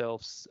defend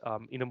themselves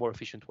in a more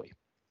efficient way.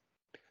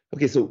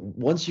 Okay, so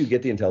once you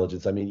get the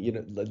intelligence, I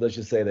mean, let's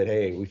just say that,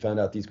 hey, we found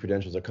out these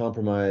credentials are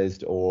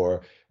compromised,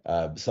 or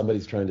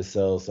somebody's trying to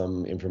sell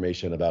some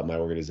information about my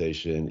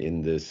organization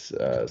in this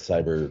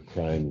cyber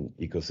crime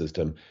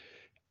ecosystem.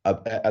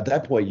 At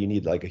that point, you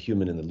need like a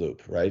human in the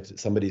loop, right?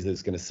 Somebody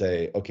that's going to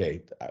say,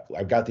 okay,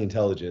 I've got the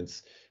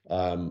intelligence.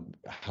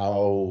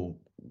 How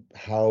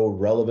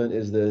relevant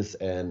is this,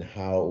 and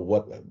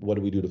what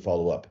do we do to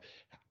follow up?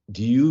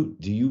 Do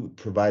you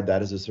provide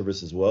that as a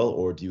service as well,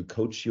 or do you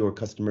coach your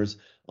customers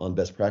on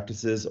best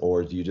practices,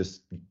 or do you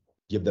just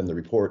give them the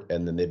report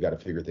and then they've got to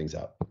figure things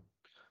out?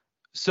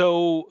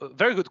 So,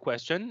 very good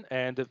question,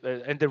 and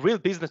the real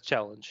business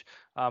challenge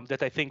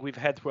that I think we've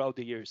had throughout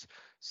the years.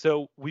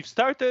 So we've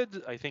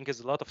started, I think,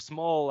 as a lot of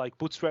small, like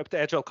bootstrapped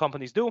agile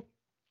companies do.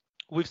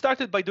 We've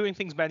started by doing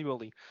things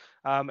manually,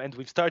 and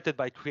we've started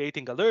by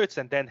creating alerts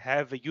and then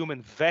have a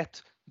human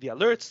vet the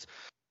alerts,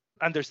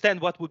 understand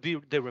what would be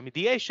the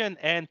remediation,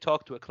 and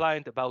talk to a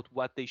client about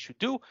what they should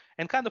do,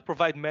 and kind of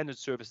provide managed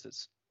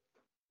services.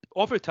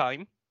 Over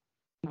time,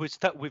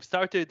 we've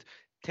started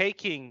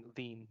taking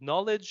the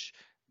knowledge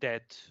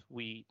that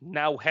we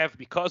now have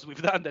because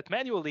we've done that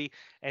manually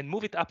and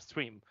move it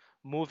upstream,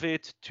 move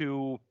it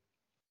to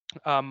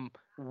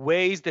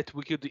ways that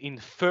we could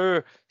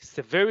infer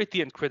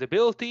severity and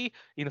credibility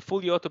in a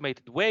fully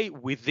automated way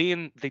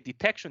within the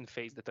detection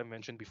phase that I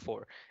mentioned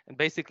before, and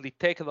basically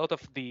take a lot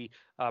of the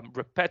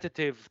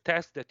repetitive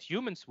tasks that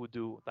humans would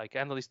do, like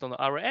analysts on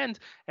our end,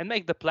 and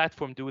make the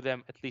platform do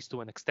them at least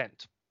to an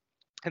extent.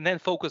 And then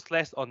focus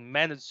less on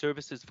managed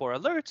services for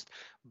alerts,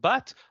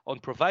 but on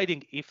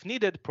providing, if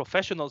needed,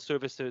 professional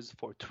services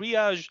for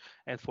triage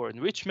and for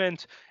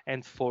enrichment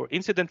and for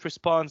incident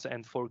response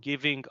and for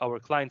giving our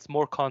clients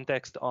more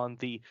context on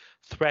the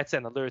threats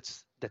and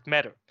alerts that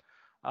matter.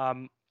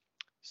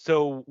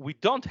 So we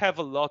don't have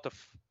a lot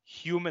of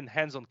human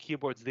hands on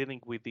keyboards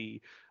dealing with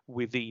the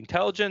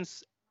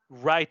intelligence.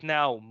 Right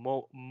now,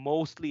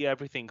 mostly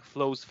everything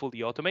flows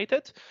fully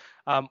automated.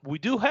 We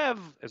do have,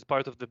 as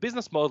part of the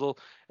business model,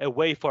 a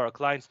way for our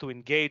clients to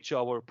engage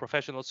our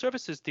professional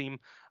services team,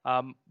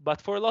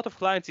 but for a lot of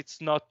clients, it's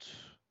not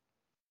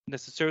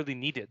necessarily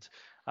needed.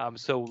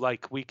 So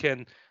like we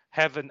can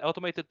have an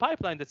automated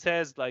pipeline that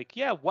says like,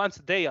 yeah, once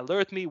a day,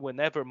 alert me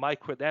whenever my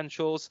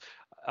credentials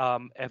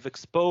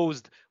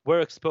were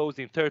exposed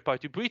in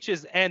third-party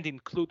breaches and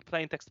include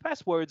plain text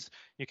passwords.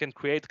 You can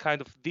create kind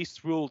of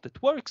this rule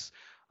that works.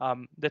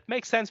 That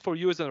makes sense for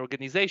you as an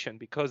organization,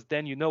 because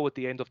then you know at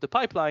the end of the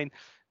pipeline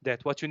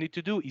that what you need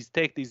to do is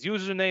take these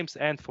usernames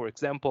and, for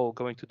example,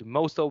 going to the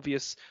most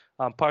obvious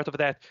part of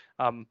that,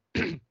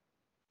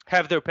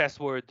 have their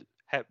password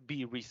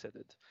be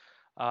resetted.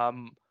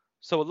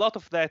 So a lot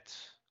of that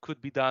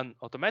could be done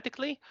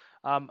automatically.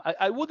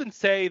 I wouldn't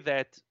say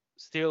that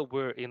still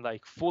we're in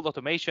like full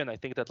automation. I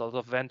think that a lot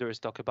of vendors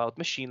talk about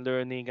machine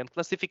learning and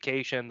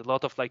classification, a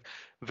lot of like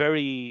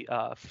very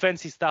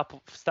fancy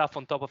stuff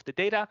on top of the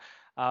data.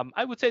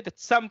 I would say that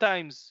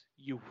sometimes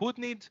you would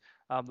need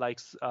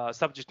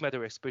subject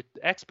matter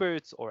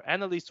experts or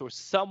analysts or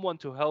someone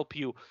to help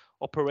you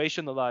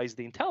operationalize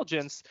the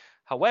intelligence.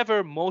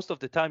 However, most of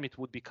the time it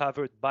would be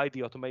covered by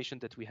the automation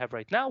that we have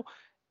right now.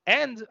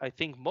 And I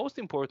think most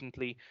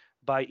importantly,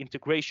 by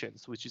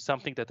integrations, which is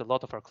something that a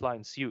lot of our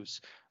clients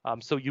use.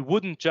 So you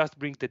wouldn't just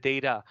bring the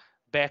data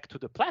back to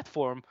the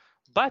platform,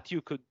 but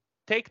you could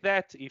take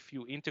that if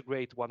you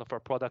integrate one of our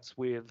products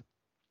with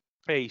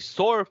a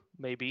SOAR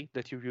maybe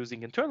that you're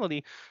using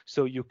internally.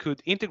 So you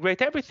could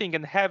integrate everything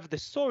and have the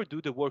SOAR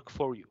do the work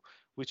for you,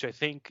 which I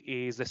think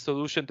is a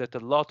solution that a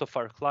lot of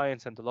our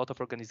clients and a lot of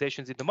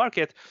organizations in the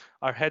market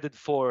are headed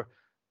for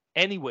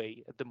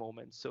anyway at the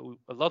moment. So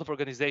a lot of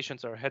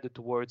organizations are headed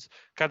towards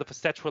kind of a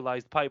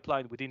centralized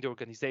pipeline within the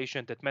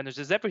organization that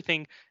manages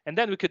everything, and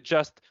then we could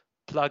just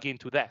plug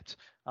into that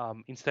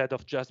instead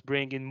of just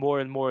bringing more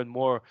and more and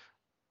more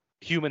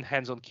human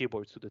hands on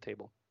keyboards to the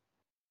table.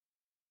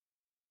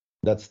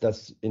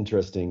 That's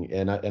interesting,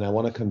 and I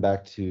want to come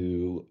back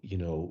to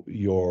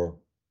your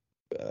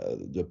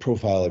the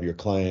profile of your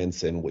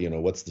clients and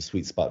what's the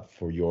sweet spot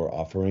for your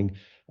offering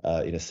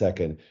in a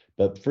second.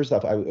 But first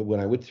off, when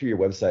I went through your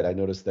website, I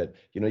noticed that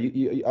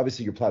you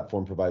obviously your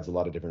platform provides a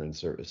lot of different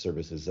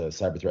services: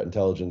 cyber threat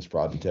intelligence,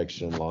 fraud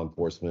detection, law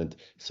enforcement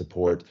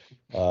support.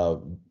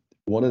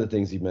 One of the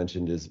things you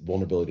mentioned is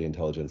vulnerability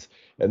intelligence,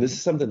 and this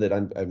is something that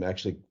I'm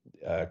actually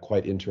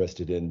quite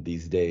interested in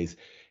these days.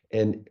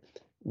 And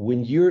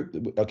when you're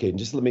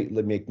just let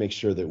me make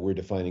sure that we're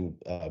defining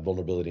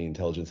vulnerability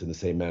intelligence in the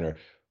same manner.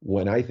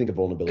 When I think of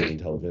vulnerability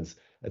intelligence,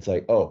 it's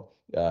like,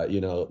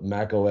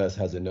 Mac OS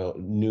has a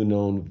new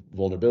known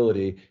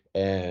vulnerability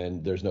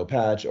and there's no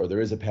patch, or there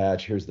is a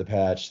patch, here's the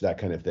patch, that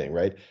kind of thing,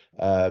 right?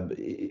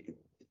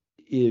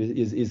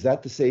 Is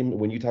that the same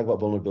when you talk about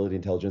vulnerability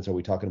intelligence? Are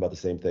we talking about the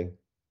same thing?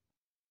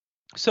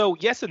 So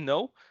yes and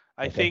no.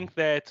 I think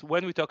that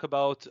when we talk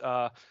about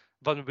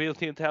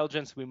vulnerability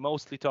intelligence, we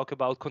mostly talk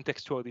about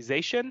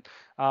contextualization,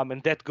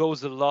 and that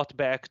goes a lot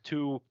back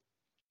to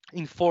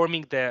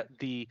informing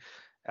the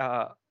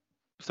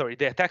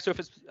attack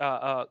surface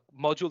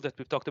module that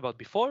we've talked about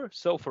before.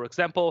 So for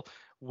example,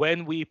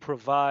 when we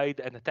provide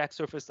an attack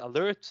surface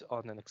alert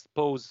on an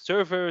exposed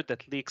server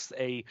that leaks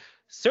a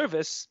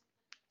service,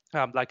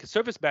 like a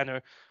service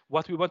banner,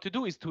 what we want to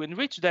do is to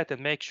enrich that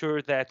and make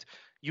sure that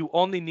you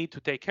only need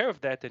to take care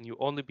of that and you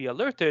only be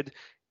alerted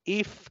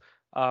if,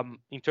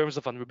 in terms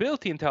of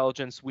vulnerability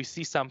intelligence, we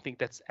see something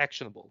that's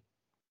actionable.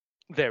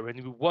 there,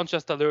 and we won't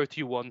just alert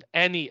you on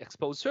any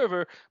exposed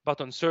server, but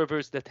on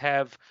servers that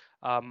have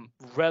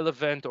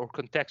relevant or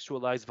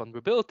contextualized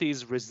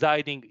vulnerabilities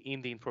residing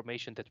in the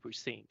information that we're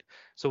seeing.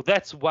 So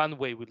that's one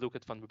way we look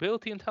at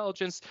vulnerability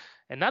intelligence.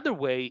 Another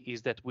way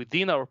is that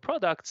within our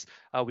products,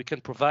 we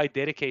can provide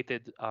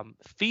dedicated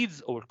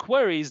feeds or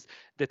queries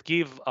that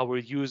give our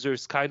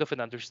users kind of an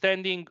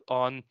understanding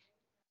on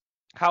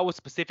how a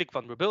specific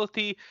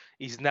vulnerability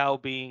is now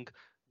being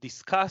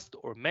discussed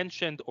or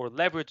mentioned or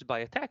leveraged by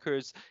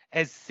attackers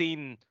as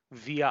seen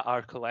via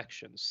our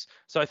collections.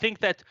 So I think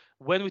that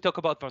when we talk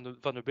about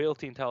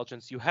vulnerability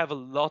intelligence, you have a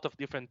lot of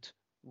different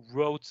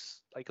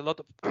roads, like a lot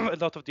of a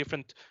lot of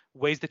different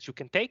ways that you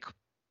can take.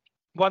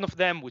 One of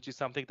them, which is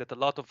something that a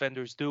lot of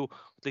vendors do,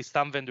 at least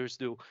some vendors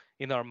do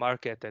in our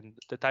market, and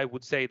that I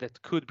would say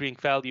that could bring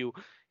value,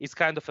 is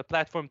kind of a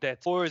platform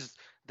that scores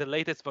the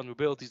latest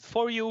vulnerabilities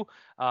for you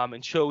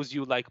and shows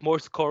you like more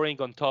scoring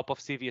on top of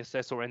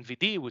CVSS or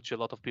NVD, which a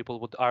lot of people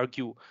would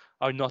argue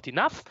are not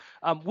enough.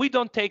 We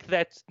don't take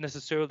that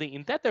necessarily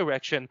in that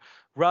direction.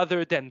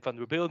 Rather than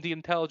vulnerability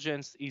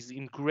intelligence is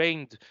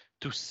ingrained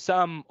to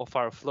some of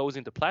our flows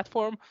in the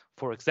platform.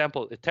 For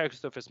example, attack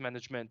surface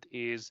management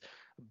is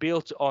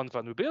built on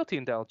vulnerability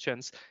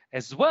intelligence,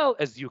 as well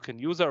as you can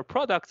use our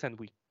products, and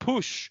we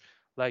push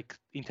like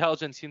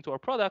intelligence into our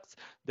products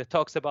that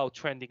talks about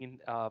trending in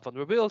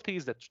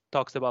vulnerabilities, that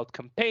talks about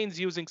campaigns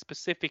using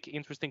specific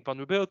interesting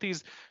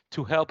vulnerabilities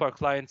to help our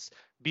clients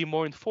be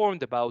more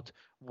informed about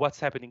what's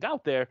happening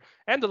out there.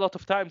 And a lot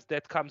of times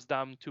that comes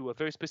down to a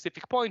very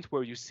specific point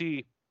where you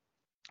see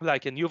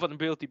like a new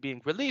vulnerability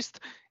being released,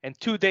 and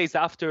 2 days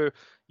after,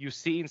 you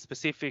see in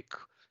specific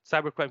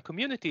cybercrime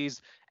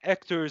communities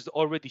actors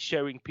already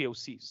sharing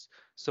POCs.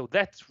 So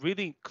that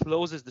really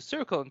closes the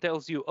circle and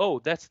tells you, oh,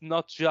 that's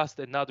not just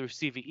another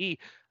CVE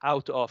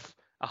out of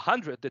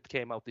 100 that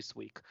came out this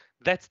week.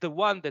 That's the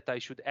one that I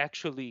should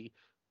actually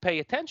pay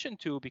attention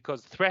to,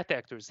 because threat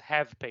actors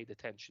have paid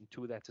attention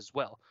to that as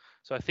well.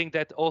 So I think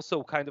that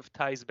also kind of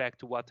ties back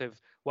to what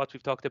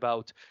we've talked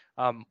about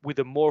with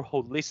a more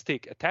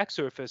holistic attack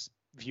surface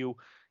view,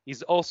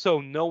 is also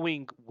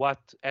knowing what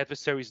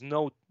adversaries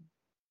know,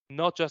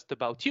 not just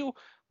about you,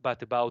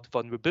 but about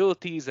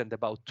vulnerabilities and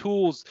about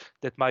tools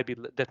that might be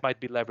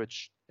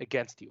leveraged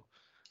against you.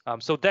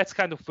 So that's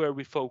kind of where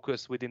we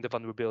focus within the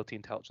vulnerability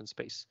intelligence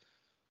space.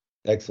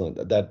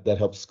 Excellent. That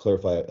helps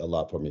clarify a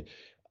lot for me.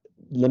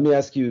 Let me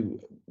ask you,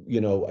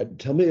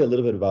 tell me a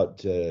little bit about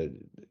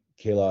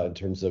Kayla in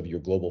terms of your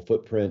global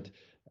footprint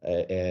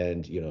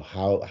and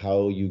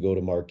how you go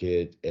to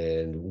market,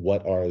 and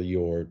what are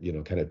your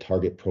kind of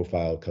target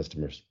profile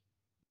customers.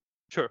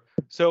 Sure.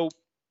 So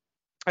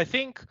I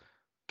think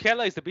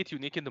Kayla is a bit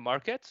unique in the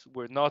market.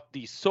 We're not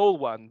the sole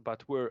one,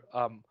 but we're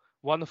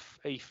one of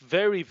a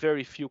very,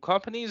 very few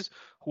companies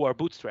who are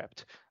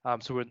bootstrapped.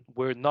 So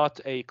we're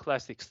not a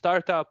classic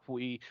startup.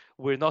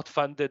 We're not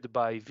funded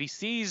by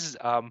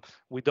VCs.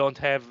 We don't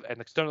have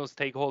an external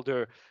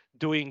stakeholder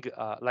doing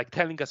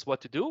telling us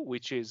what to do,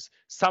 which is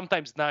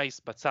sometimes nice,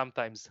 but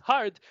sometimes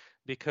hard,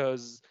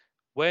 because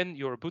when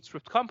you're a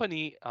bootstrapped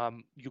company,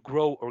 you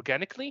grow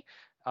organically.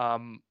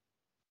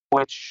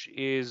 Which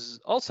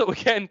is also,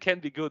 again, can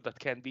be good, but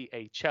can be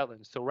a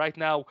challenge. So right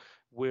now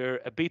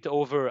we're a bit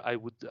over, I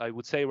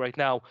would say right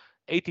now,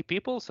 80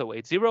 people, so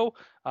 80.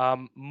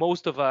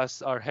 Most of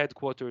us are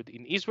headquartered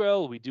in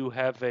Israel. We do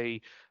have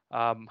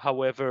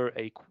however,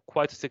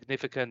 quite a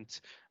significant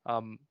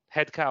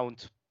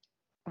headcount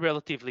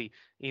relatively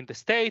in the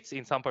States,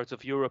 in some parts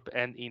of Europe,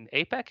 and in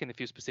APAC, in a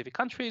few specific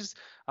countries.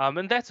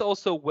 And that's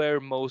also where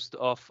most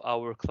of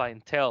our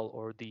clientele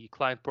or the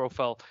client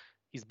profile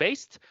is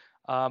based.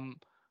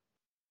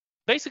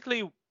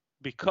 Basically,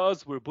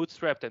 because we're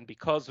bootstrapped and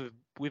because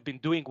we've been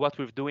doing what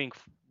we're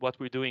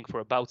doing for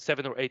about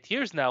 7 or 8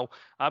 years now,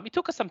 it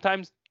took us some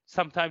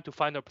time to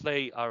find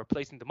our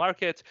place in the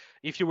market.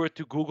 If you were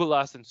to Google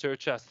us and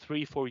search us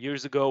 3-4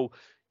 years ago,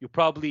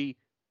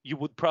 you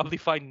would probably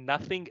find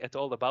nothing at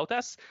all about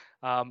us.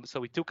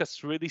 So it took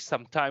us really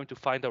some time to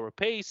find our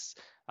pace,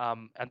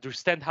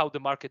 understand how the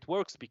market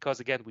works,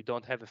 because again, we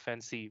don't have a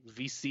fancy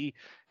VC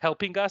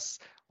helping us,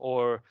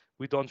 or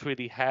we don't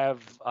really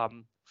have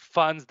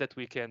funds that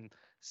we can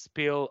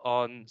spill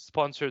on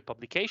sponsored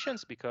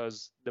publications,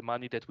 because the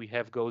money that we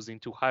have goes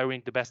into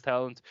hiring the best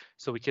talent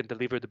so we can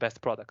deliver the best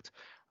product.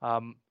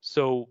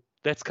 So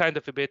that's kind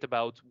of a bit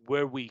about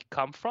where we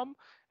come from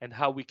and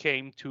how we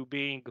came to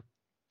being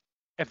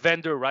a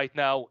vendor right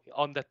now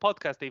on that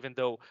podcast, even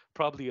though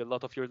probably a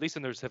lot of your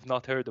listeners have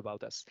not heard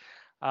about us.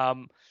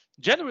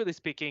 Generally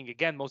speaking,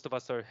 again, most of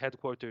us are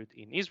headquartered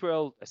in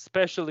Israel,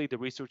 especially the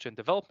research and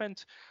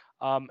development.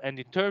 And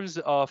in terms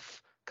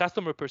of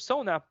customer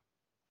persona,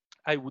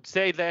 I would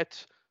say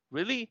that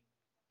really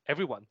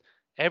everyone,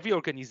 every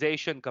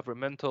organization,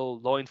 governmental,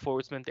 law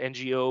enforcement,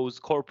 NGOs,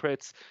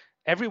 corporates,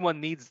 everyone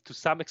needs to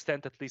some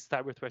extent at least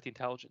cyber threat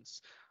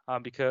intelligence,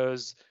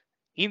 because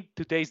in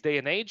today's day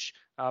and age,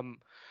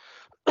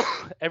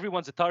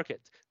 everyone's a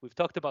target. We've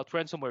talked about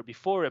ransomware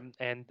before,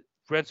 and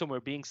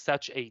ransomware being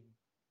such a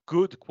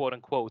good, quote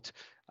unquote,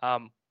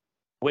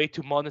 way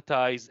to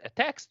monetize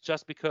attacks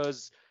just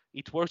because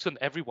it works on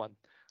everyone.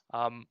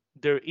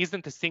 There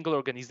isn't a single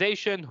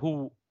organization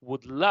who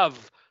would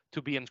love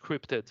to be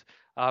encrypted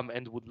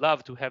and would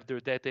love to have their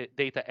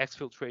data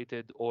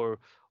exfiltrated or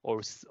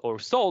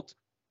sold.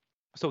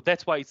 So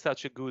that's why it's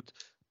such a good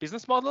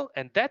business model,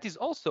 and that is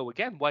also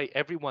again why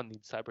everyone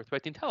needs cyber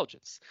threat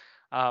intelligence.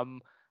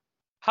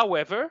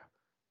 However,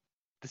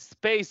 the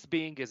space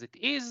being as it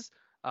is,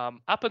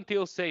 up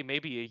until say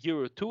maybe a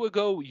year or two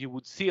ago, you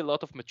would see a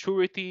lot of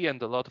maturity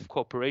and a lot of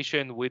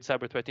cooperation with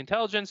cyber threat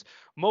intelligence,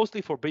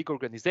 mostly for big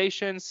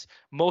organizations,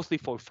 mostly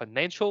for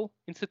financial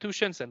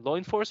institutions and law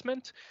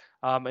enforcement.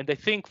 And I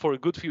think for a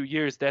good few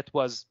years that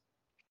was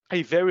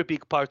a very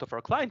big part of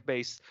our client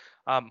base.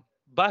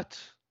 But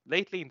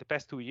lately, in the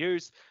past 2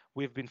 years,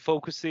 we've been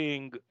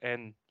focusing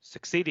and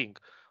succeeding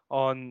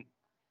on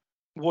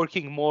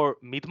working more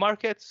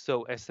mid-market,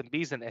 so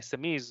SMBs and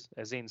SMEs,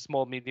 as in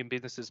small, medium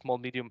businesses, small,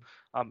 medium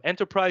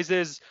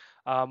enterprises,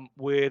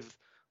 with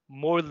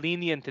more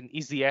lenient and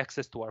easy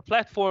access to our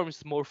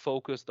platforms, more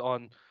focused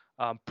on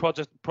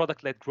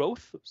product-led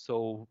growth,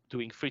 so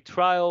doing free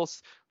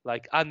trials,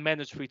 like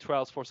unmanaged free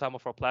trials for some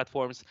of our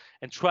platforms,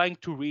 and trying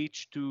to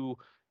reach to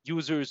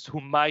users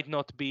who might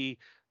not be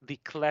the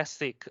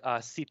classic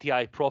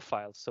CTI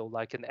profile. So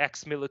like an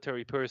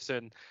ex-military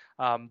person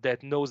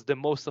that knows the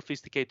most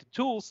sophisticated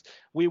tools.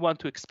 We want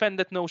to expand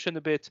that notion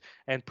a bit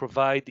and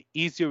provide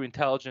easier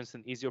intelligence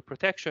and easier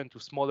protection to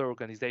smaller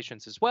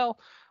organizations as well.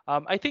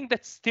 I think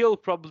that still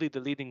probably the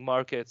leading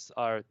markets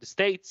are the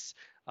States,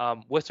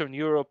 Western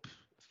Europe,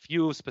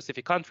 few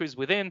specific countries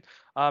within,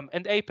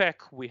 and APAC.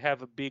 We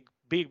have a big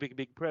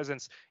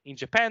presence in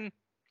Japan.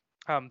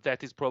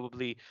 That is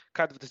probably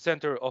kind of the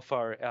center of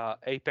our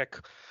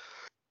APAC.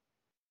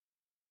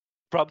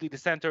 Probably the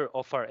center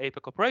of our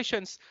APAC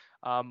operations,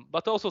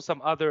 but also some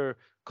other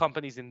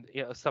companies in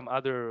some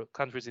other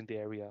countries in the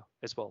area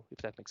as well, if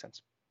that makes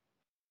sense.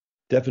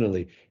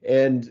 Definitely.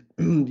 And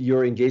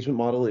your engagement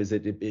model, is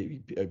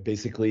it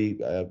basically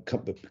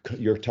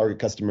your target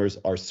customers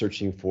are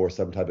searching for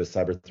some type of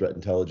cyber threat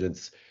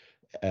intelligence,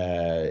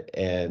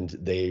 and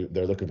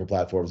they're looking for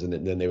platforms, and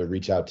then they would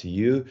reach out to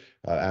you,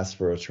 ask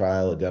for a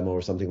trial, a demo,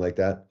 or something like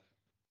that?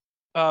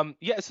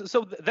 Yes,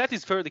 so that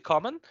is fairly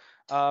common.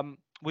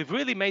 We've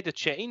really made a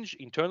change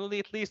internally,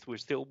 at least. We're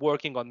still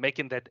working on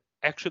making that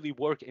actually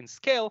work in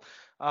scale,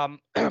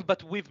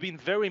 but we've been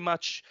very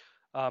much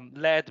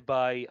led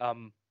by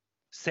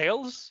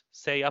sales,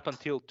 say up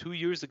until 2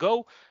 years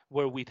ago,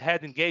 where we'd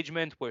had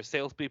engagement where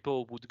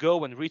salespeople would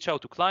go and reach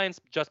out to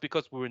clients just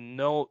because we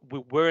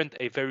weren't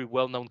a very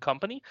well-known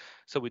company.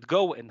 So we'd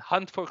go and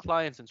hunt for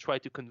clients and try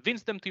to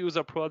convince them to use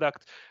our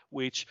product,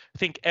 which I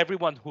think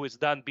everyone who has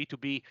done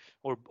B2B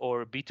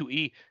or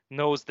B2E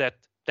knows that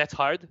that's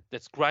hard,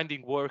 that's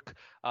grinding work,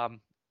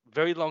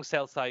 very long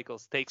sales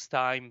cycles, takes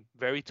time,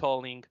 very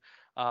tolling,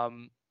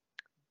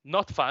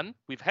 not fun.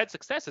 We've had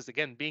successes,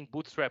 again, being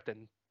bootstrapped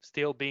and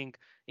still being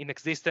in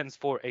existence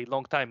for a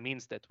long time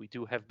means that we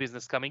do have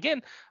business coming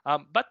in,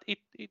 but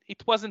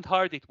it wasn't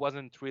hard, it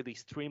wasn't really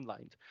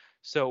streamlined.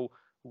 So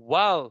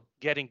while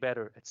getting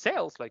better at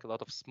sales, like a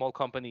lot of small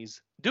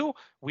companies do,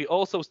 we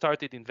also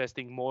started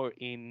investing more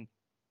in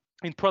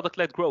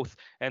product-led growth,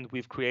 and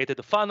we've created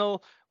a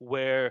funnel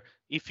where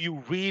if you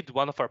read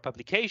one of our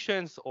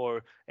publications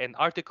or an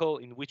article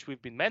in which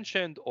we've been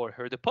mentioned, or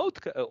heard a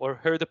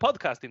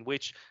podcast in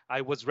which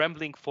I was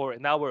rambling for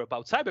an hour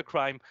about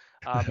cybercrime,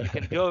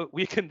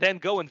 we can then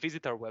go and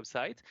visit our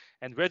website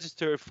and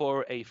register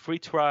for a free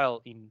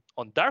trial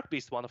on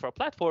Darkbeast, one of our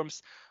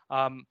platforms,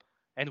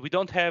 and we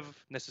don't have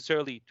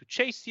necessarily to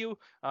chase you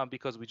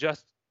because we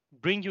just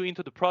bring you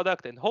into the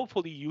product, and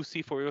hopefully you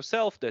see for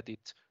yourself that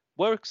it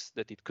works,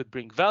 that it could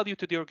bring value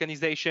to the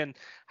organization,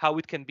 how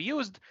it can be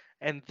used,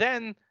 and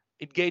then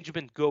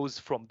engagement goes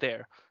from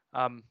there.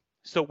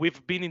 So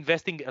we've been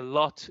investing a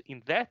lot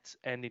in that,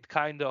 and it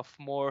kind of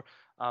more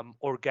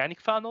organic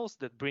funnels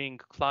that bring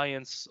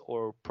clients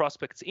or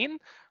prospects in.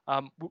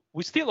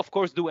 We still, of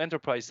course, do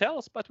enterprise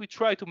sales, but we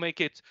try to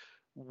make it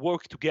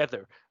work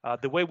together.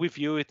 The way we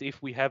view it,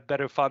 if we have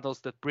better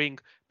funnels that bring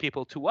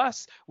people to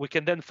us, we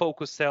can then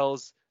focus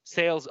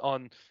sales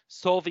on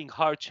solving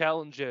hard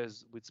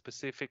challenges with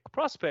specific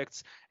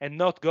prospects and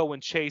not go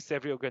and chase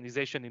every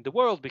organization in the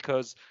world,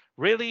 because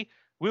really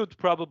we would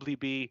probably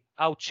be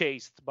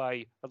outchased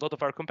by a lot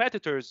of our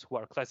competitors who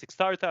are classic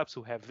startups,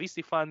 who have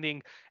VC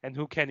funding and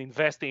who can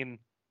invest in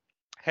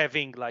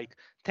having like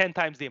 10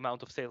 times the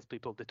amount of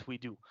salespeople that we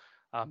do.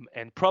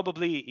 And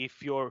probably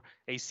if you're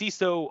a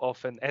CISO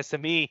of an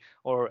SME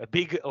or a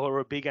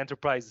big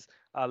enterprise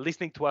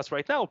listening to us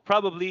right now,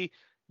 probably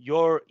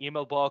your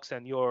email box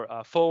and your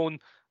phone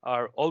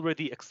are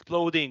already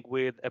exploding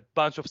with a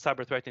bunch of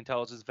cyber threat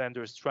intelligence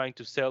vendors trying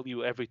to sell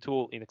you every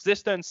tool in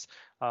existence.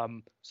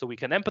 So we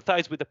can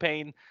empathize with the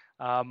pain.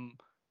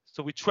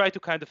 So we try to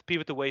kind of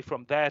pivot away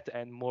from that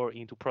and more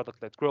into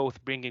product-led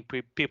growth, bringing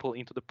people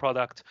into the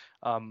product,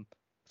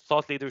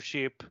 thought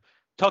leadership,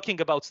 talking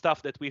about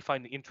stuff that we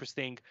find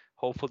interesting.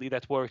 Hopefully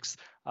that works.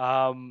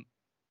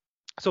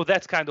 So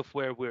that's kind of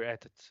where we're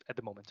at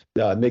the moment.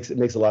 Yeah, it makes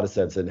a lot of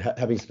sense. And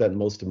having spent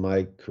most of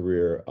my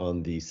career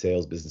on the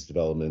sales, business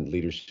development,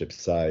 leadership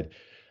side,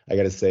 I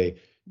got to say,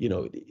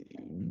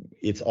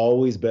 it's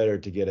always better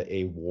to get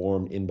a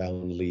warm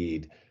inbound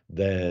lead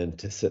than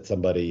to sit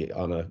somebody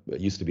on it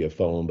used to be a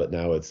phone, but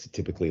now it's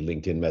typically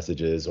LinkedIn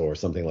messages or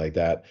something like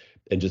that,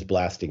 and just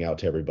blasting out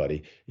to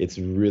everybody. It's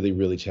really,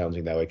 really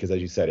challenging that way because,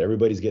 as you said,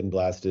 everybody's getting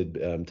blasted,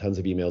 tons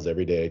of emails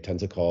every day,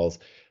 tons of calls.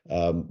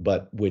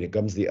 But when it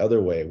comes the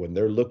other way, when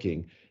they're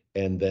looking,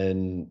 and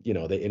then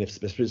and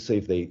especially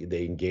if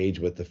they engage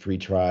with the free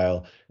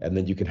trial, and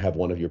then you can have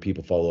one of your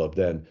people follow up,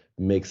 then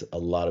makes a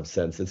lot of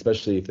sense,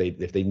 especially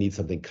if they need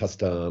something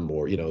custom,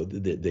 or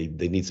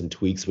they need some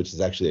tweaks, which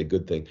is actually a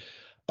good thing.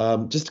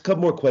 Just a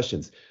couple more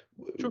questions.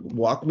 Sure.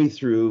 Walk me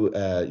through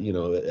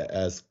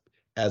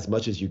as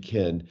much as you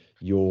can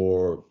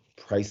your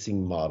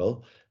pricing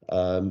model,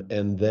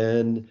 and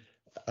then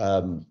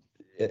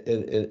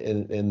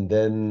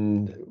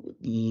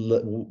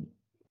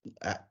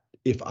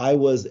if I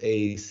was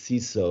a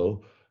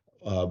CISO,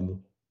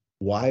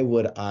 why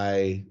would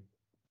I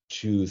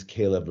choose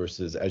Kayla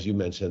versus, as you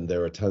mentioned,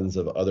 there are tons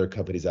of other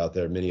companies out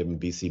there, many of them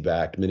VC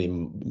backed, many of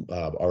them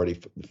already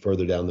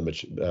further down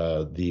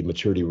the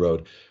maturity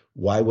road.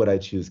 Why would I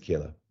choose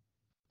Kayla?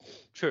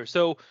 Sure.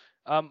 So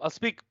I'll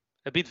speak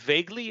a bit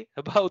vaguely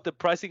about the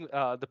pricing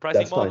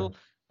That's model.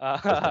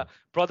 fine.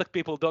 Product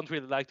people don't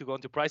really like to go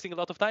into pricing a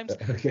lot of times.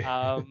 Okay.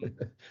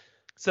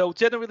 So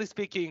generally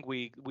speaking,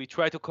 we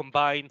try to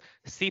combine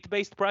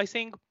seat-based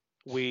pricing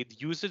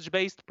with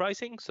usage-based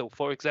pricing. So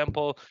for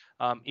example,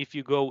 if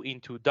you go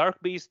into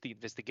Darkbeast, the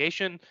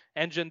investigation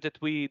engine that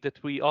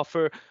we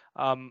offer,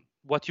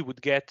 what you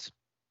would get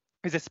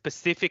is a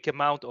specific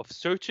amount of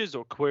searches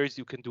or queries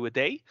you can do a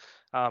day.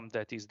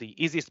 That is the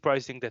easiest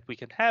pricing that we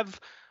can have.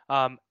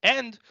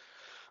 And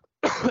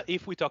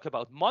if we talk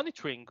about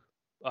monitoring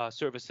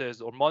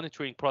services or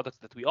monitoring products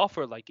that we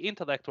offer, like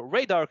Intellect or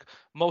Radark,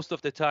 most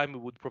of the time we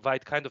would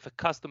provide kind of a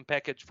custom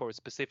package for a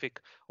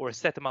specific or a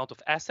set amount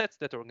of assets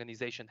that our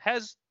organization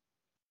has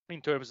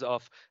in terms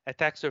of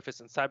attack surface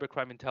and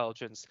cybercrime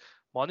intelligence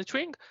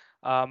monitoring.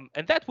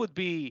 And that would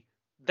be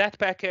that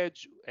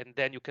package, and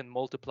then you can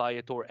multiply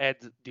it or add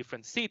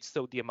different seats.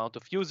 So the amount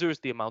of users,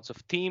 the amounts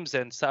of teams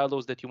and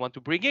silos that you want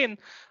to bring in,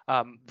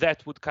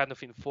 that would kind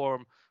of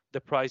inform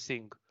the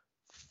pricing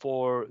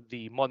for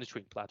the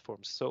monitoring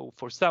platforms. So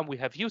for some we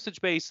have usage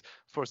based,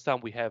 for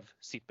some we have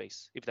seat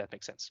based, if that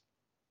makes sense.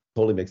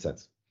 Totally makes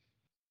sense.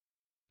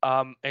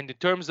 And in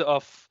terms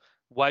of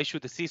why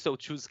should the CISO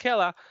choose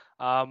Kela,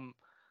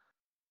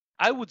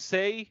 I would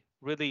say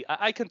really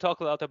I can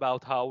talk a lot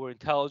about how our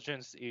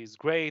intelligence is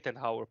great and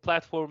how our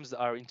platforms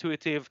are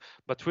intuitive,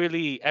 but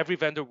really every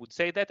vendor would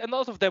say that, and a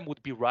lot of them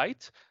would be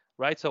right?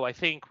 So I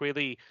think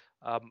really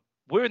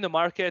we're in a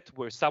market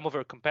where some of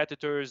our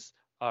competitors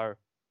are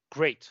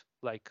great,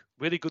 like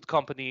really good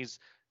companies,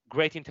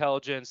 great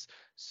intelligence,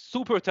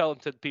 super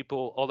talented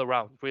people all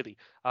around, really.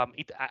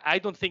 I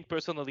don't think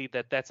personally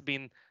that that's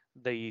been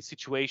the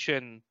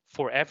situation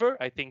forever.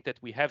 I think that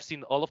we have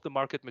seen all of the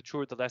market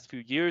mature the last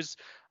few years,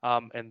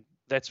 and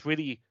that's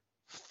really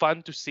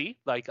fun to see.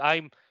 Like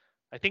I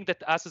think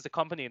that us as a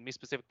company, and me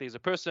specifically as a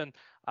person,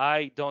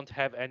 I don't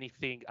have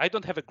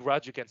a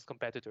grudge against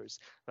competitors.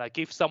 Like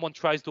if someone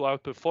tries to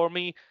outperform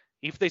me,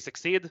 if they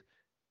succeed,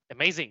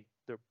 amazing.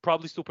 They're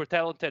probably super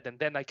talented, and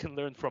then I can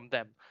learn from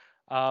them.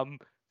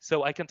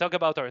 So I can talk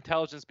about our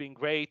intelligence being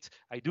great.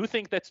 I do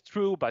think that's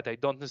true, but I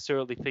don't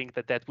necessarily think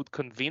that that would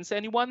convince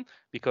anyone,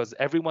 because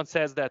everyone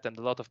says that, and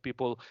a lot of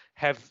people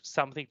have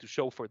something to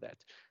show for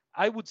that.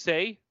 I would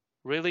say,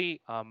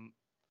 really,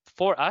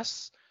 for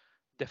us,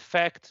 the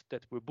fact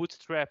that we're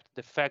bootstrapped,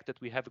 the fact that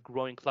we have a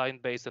growing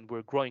client base and we're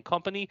a growing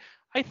company,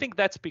 I think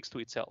that speaks to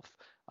itself.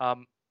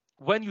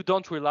 When you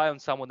don't rely on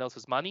someone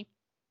else's money,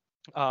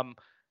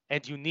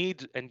 and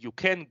you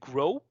can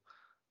grow,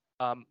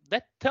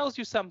 that tells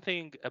you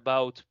something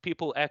about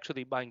people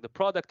actually buying the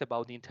product,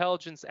 about the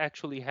intelligence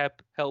actually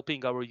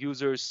helping our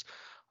users,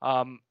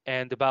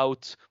 and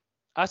about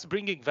us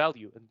bringing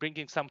value and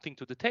bringing something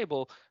to the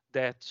table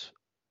that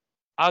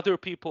other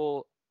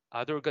people,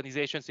 other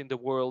organizations in the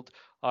world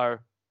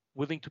are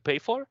willing to pay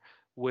for,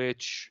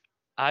 which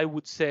I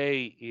would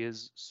say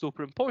is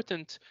super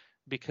important,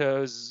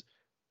 because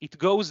it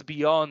goes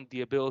beyond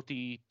the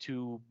ability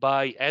to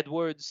buy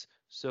AdWords.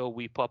 So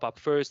we pop up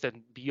first,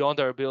 and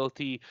beyond our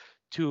ability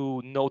to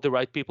know the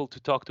right people to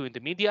talk to in the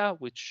media,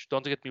 which,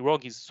 don't get me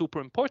wrong, is super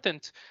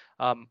important.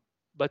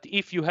 But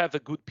if you have a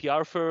good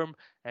PR firm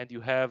and you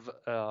have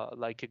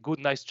like a good,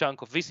 nice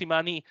chunk of VC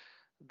money,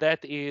 that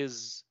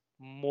is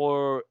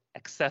more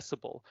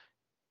accessible.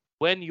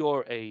 When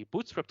you're a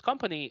bootstrapped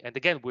company, and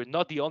again, we're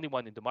not the only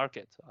one in the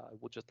market. I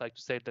would just like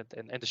to say that,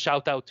 and a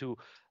shout out to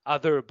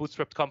other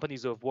bootstrapped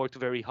companies who have worked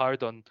very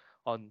hard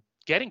on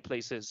getting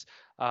places.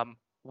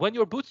 When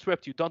you're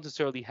bootstrapped, you don't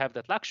necessarily have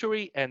that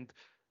luxury, and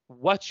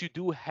what you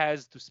do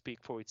has to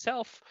speak for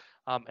itself.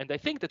 And I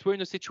think that we're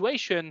in a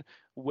situation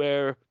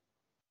where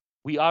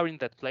we are in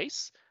that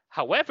place.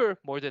 However,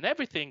 more than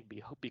everything,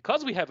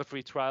 because we have a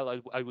free trial,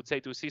 I would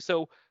say to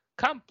CISO,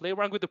 come play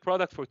around with the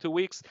product for 2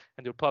 weeks,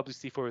 and you'll probably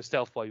see for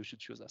yourself why you should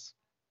choose us.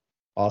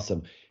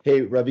 Awesome.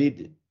 Hey,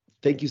 Ravid,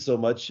 thank you so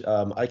much.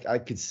 I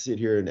could sit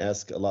here and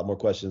ask a lot more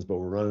questions, but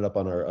we're running up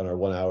on our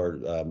 1 hour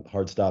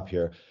hard stop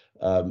here.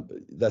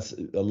 That's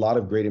a lot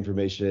of great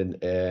information,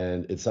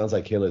 and it sounds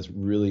like Kayla is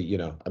really,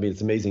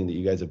 it's amazing that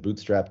you guys have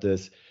bootstrapped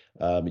this.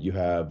 You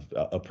have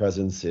a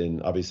presence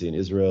obviously in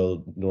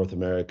Israel, North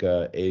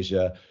America,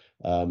 Asia.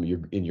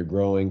 You're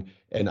growing,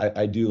 and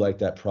I do like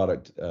that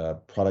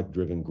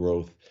product-driven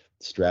growth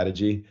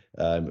strategy.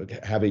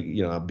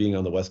 Being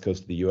on the West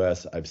Coast of the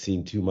U.S., I've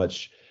seen too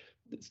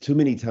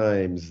many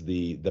times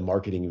the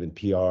marketing, even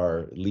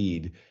PR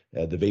lead,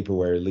 the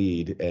vaporware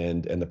lead,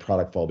 and the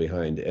product fall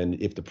behind. And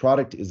if the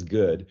product is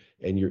good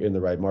and you're in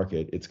the right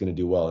market, it's going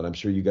to do well. And I'm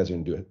sure you guys are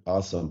going to do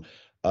awesome.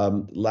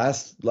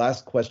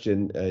 Last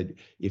question.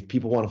 If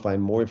people want to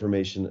find more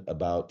information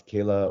about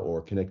Kayla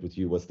or connect with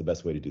you, what's the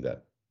best way to do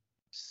that?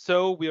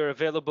 So we are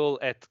available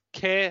at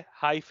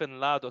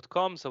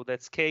ke-la.com. So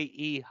that's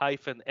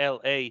ke-la.com.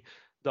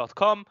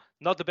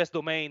 Not the best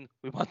domain.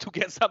 We want to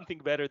get something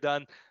better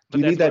done.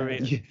 But you need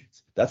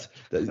that.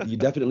 You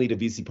definitely need a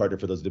VC partner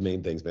for those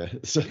domain things,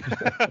 man.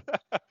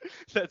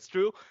 That's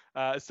true.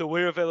 So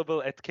we're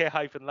available at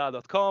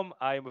ke-la.com.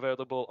 I am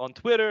available on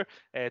Twitter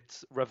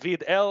at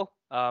Ravid L.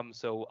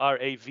 So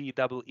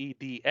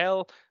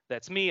RAVEDL.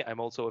 That's me. I'm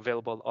also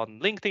available on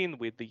LinkedIn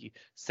with the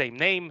same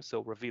name,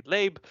 so Ravid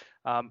Leib,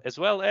 as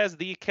well as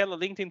the Kela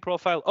LinkedIn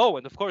profile. Oh,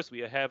 and of course we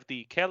have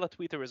the Kela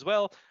Twitter as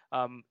well,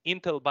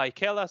 Intel by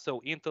Kela,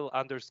 so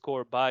Intel_by_Kela.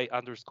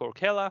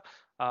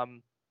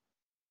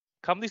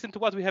 Come listen to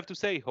what we have to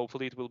say.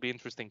 Hopefully it will be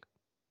interesting.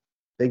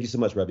 Thank you so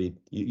much, Ravid.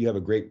 You have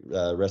a great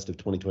rest of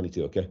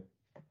 2022, okay?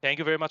 Thank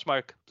you very much,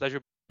 Mark.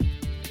 Pleasure.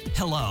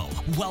 Hello,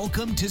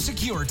 welcome to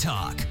Secure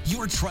Talk,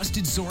 your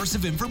trusted source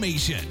of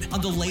information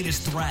on the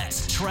latest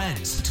threats,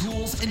 trends,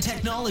 tools, and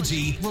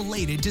technology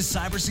related to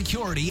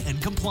cybersecurity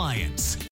and compliance.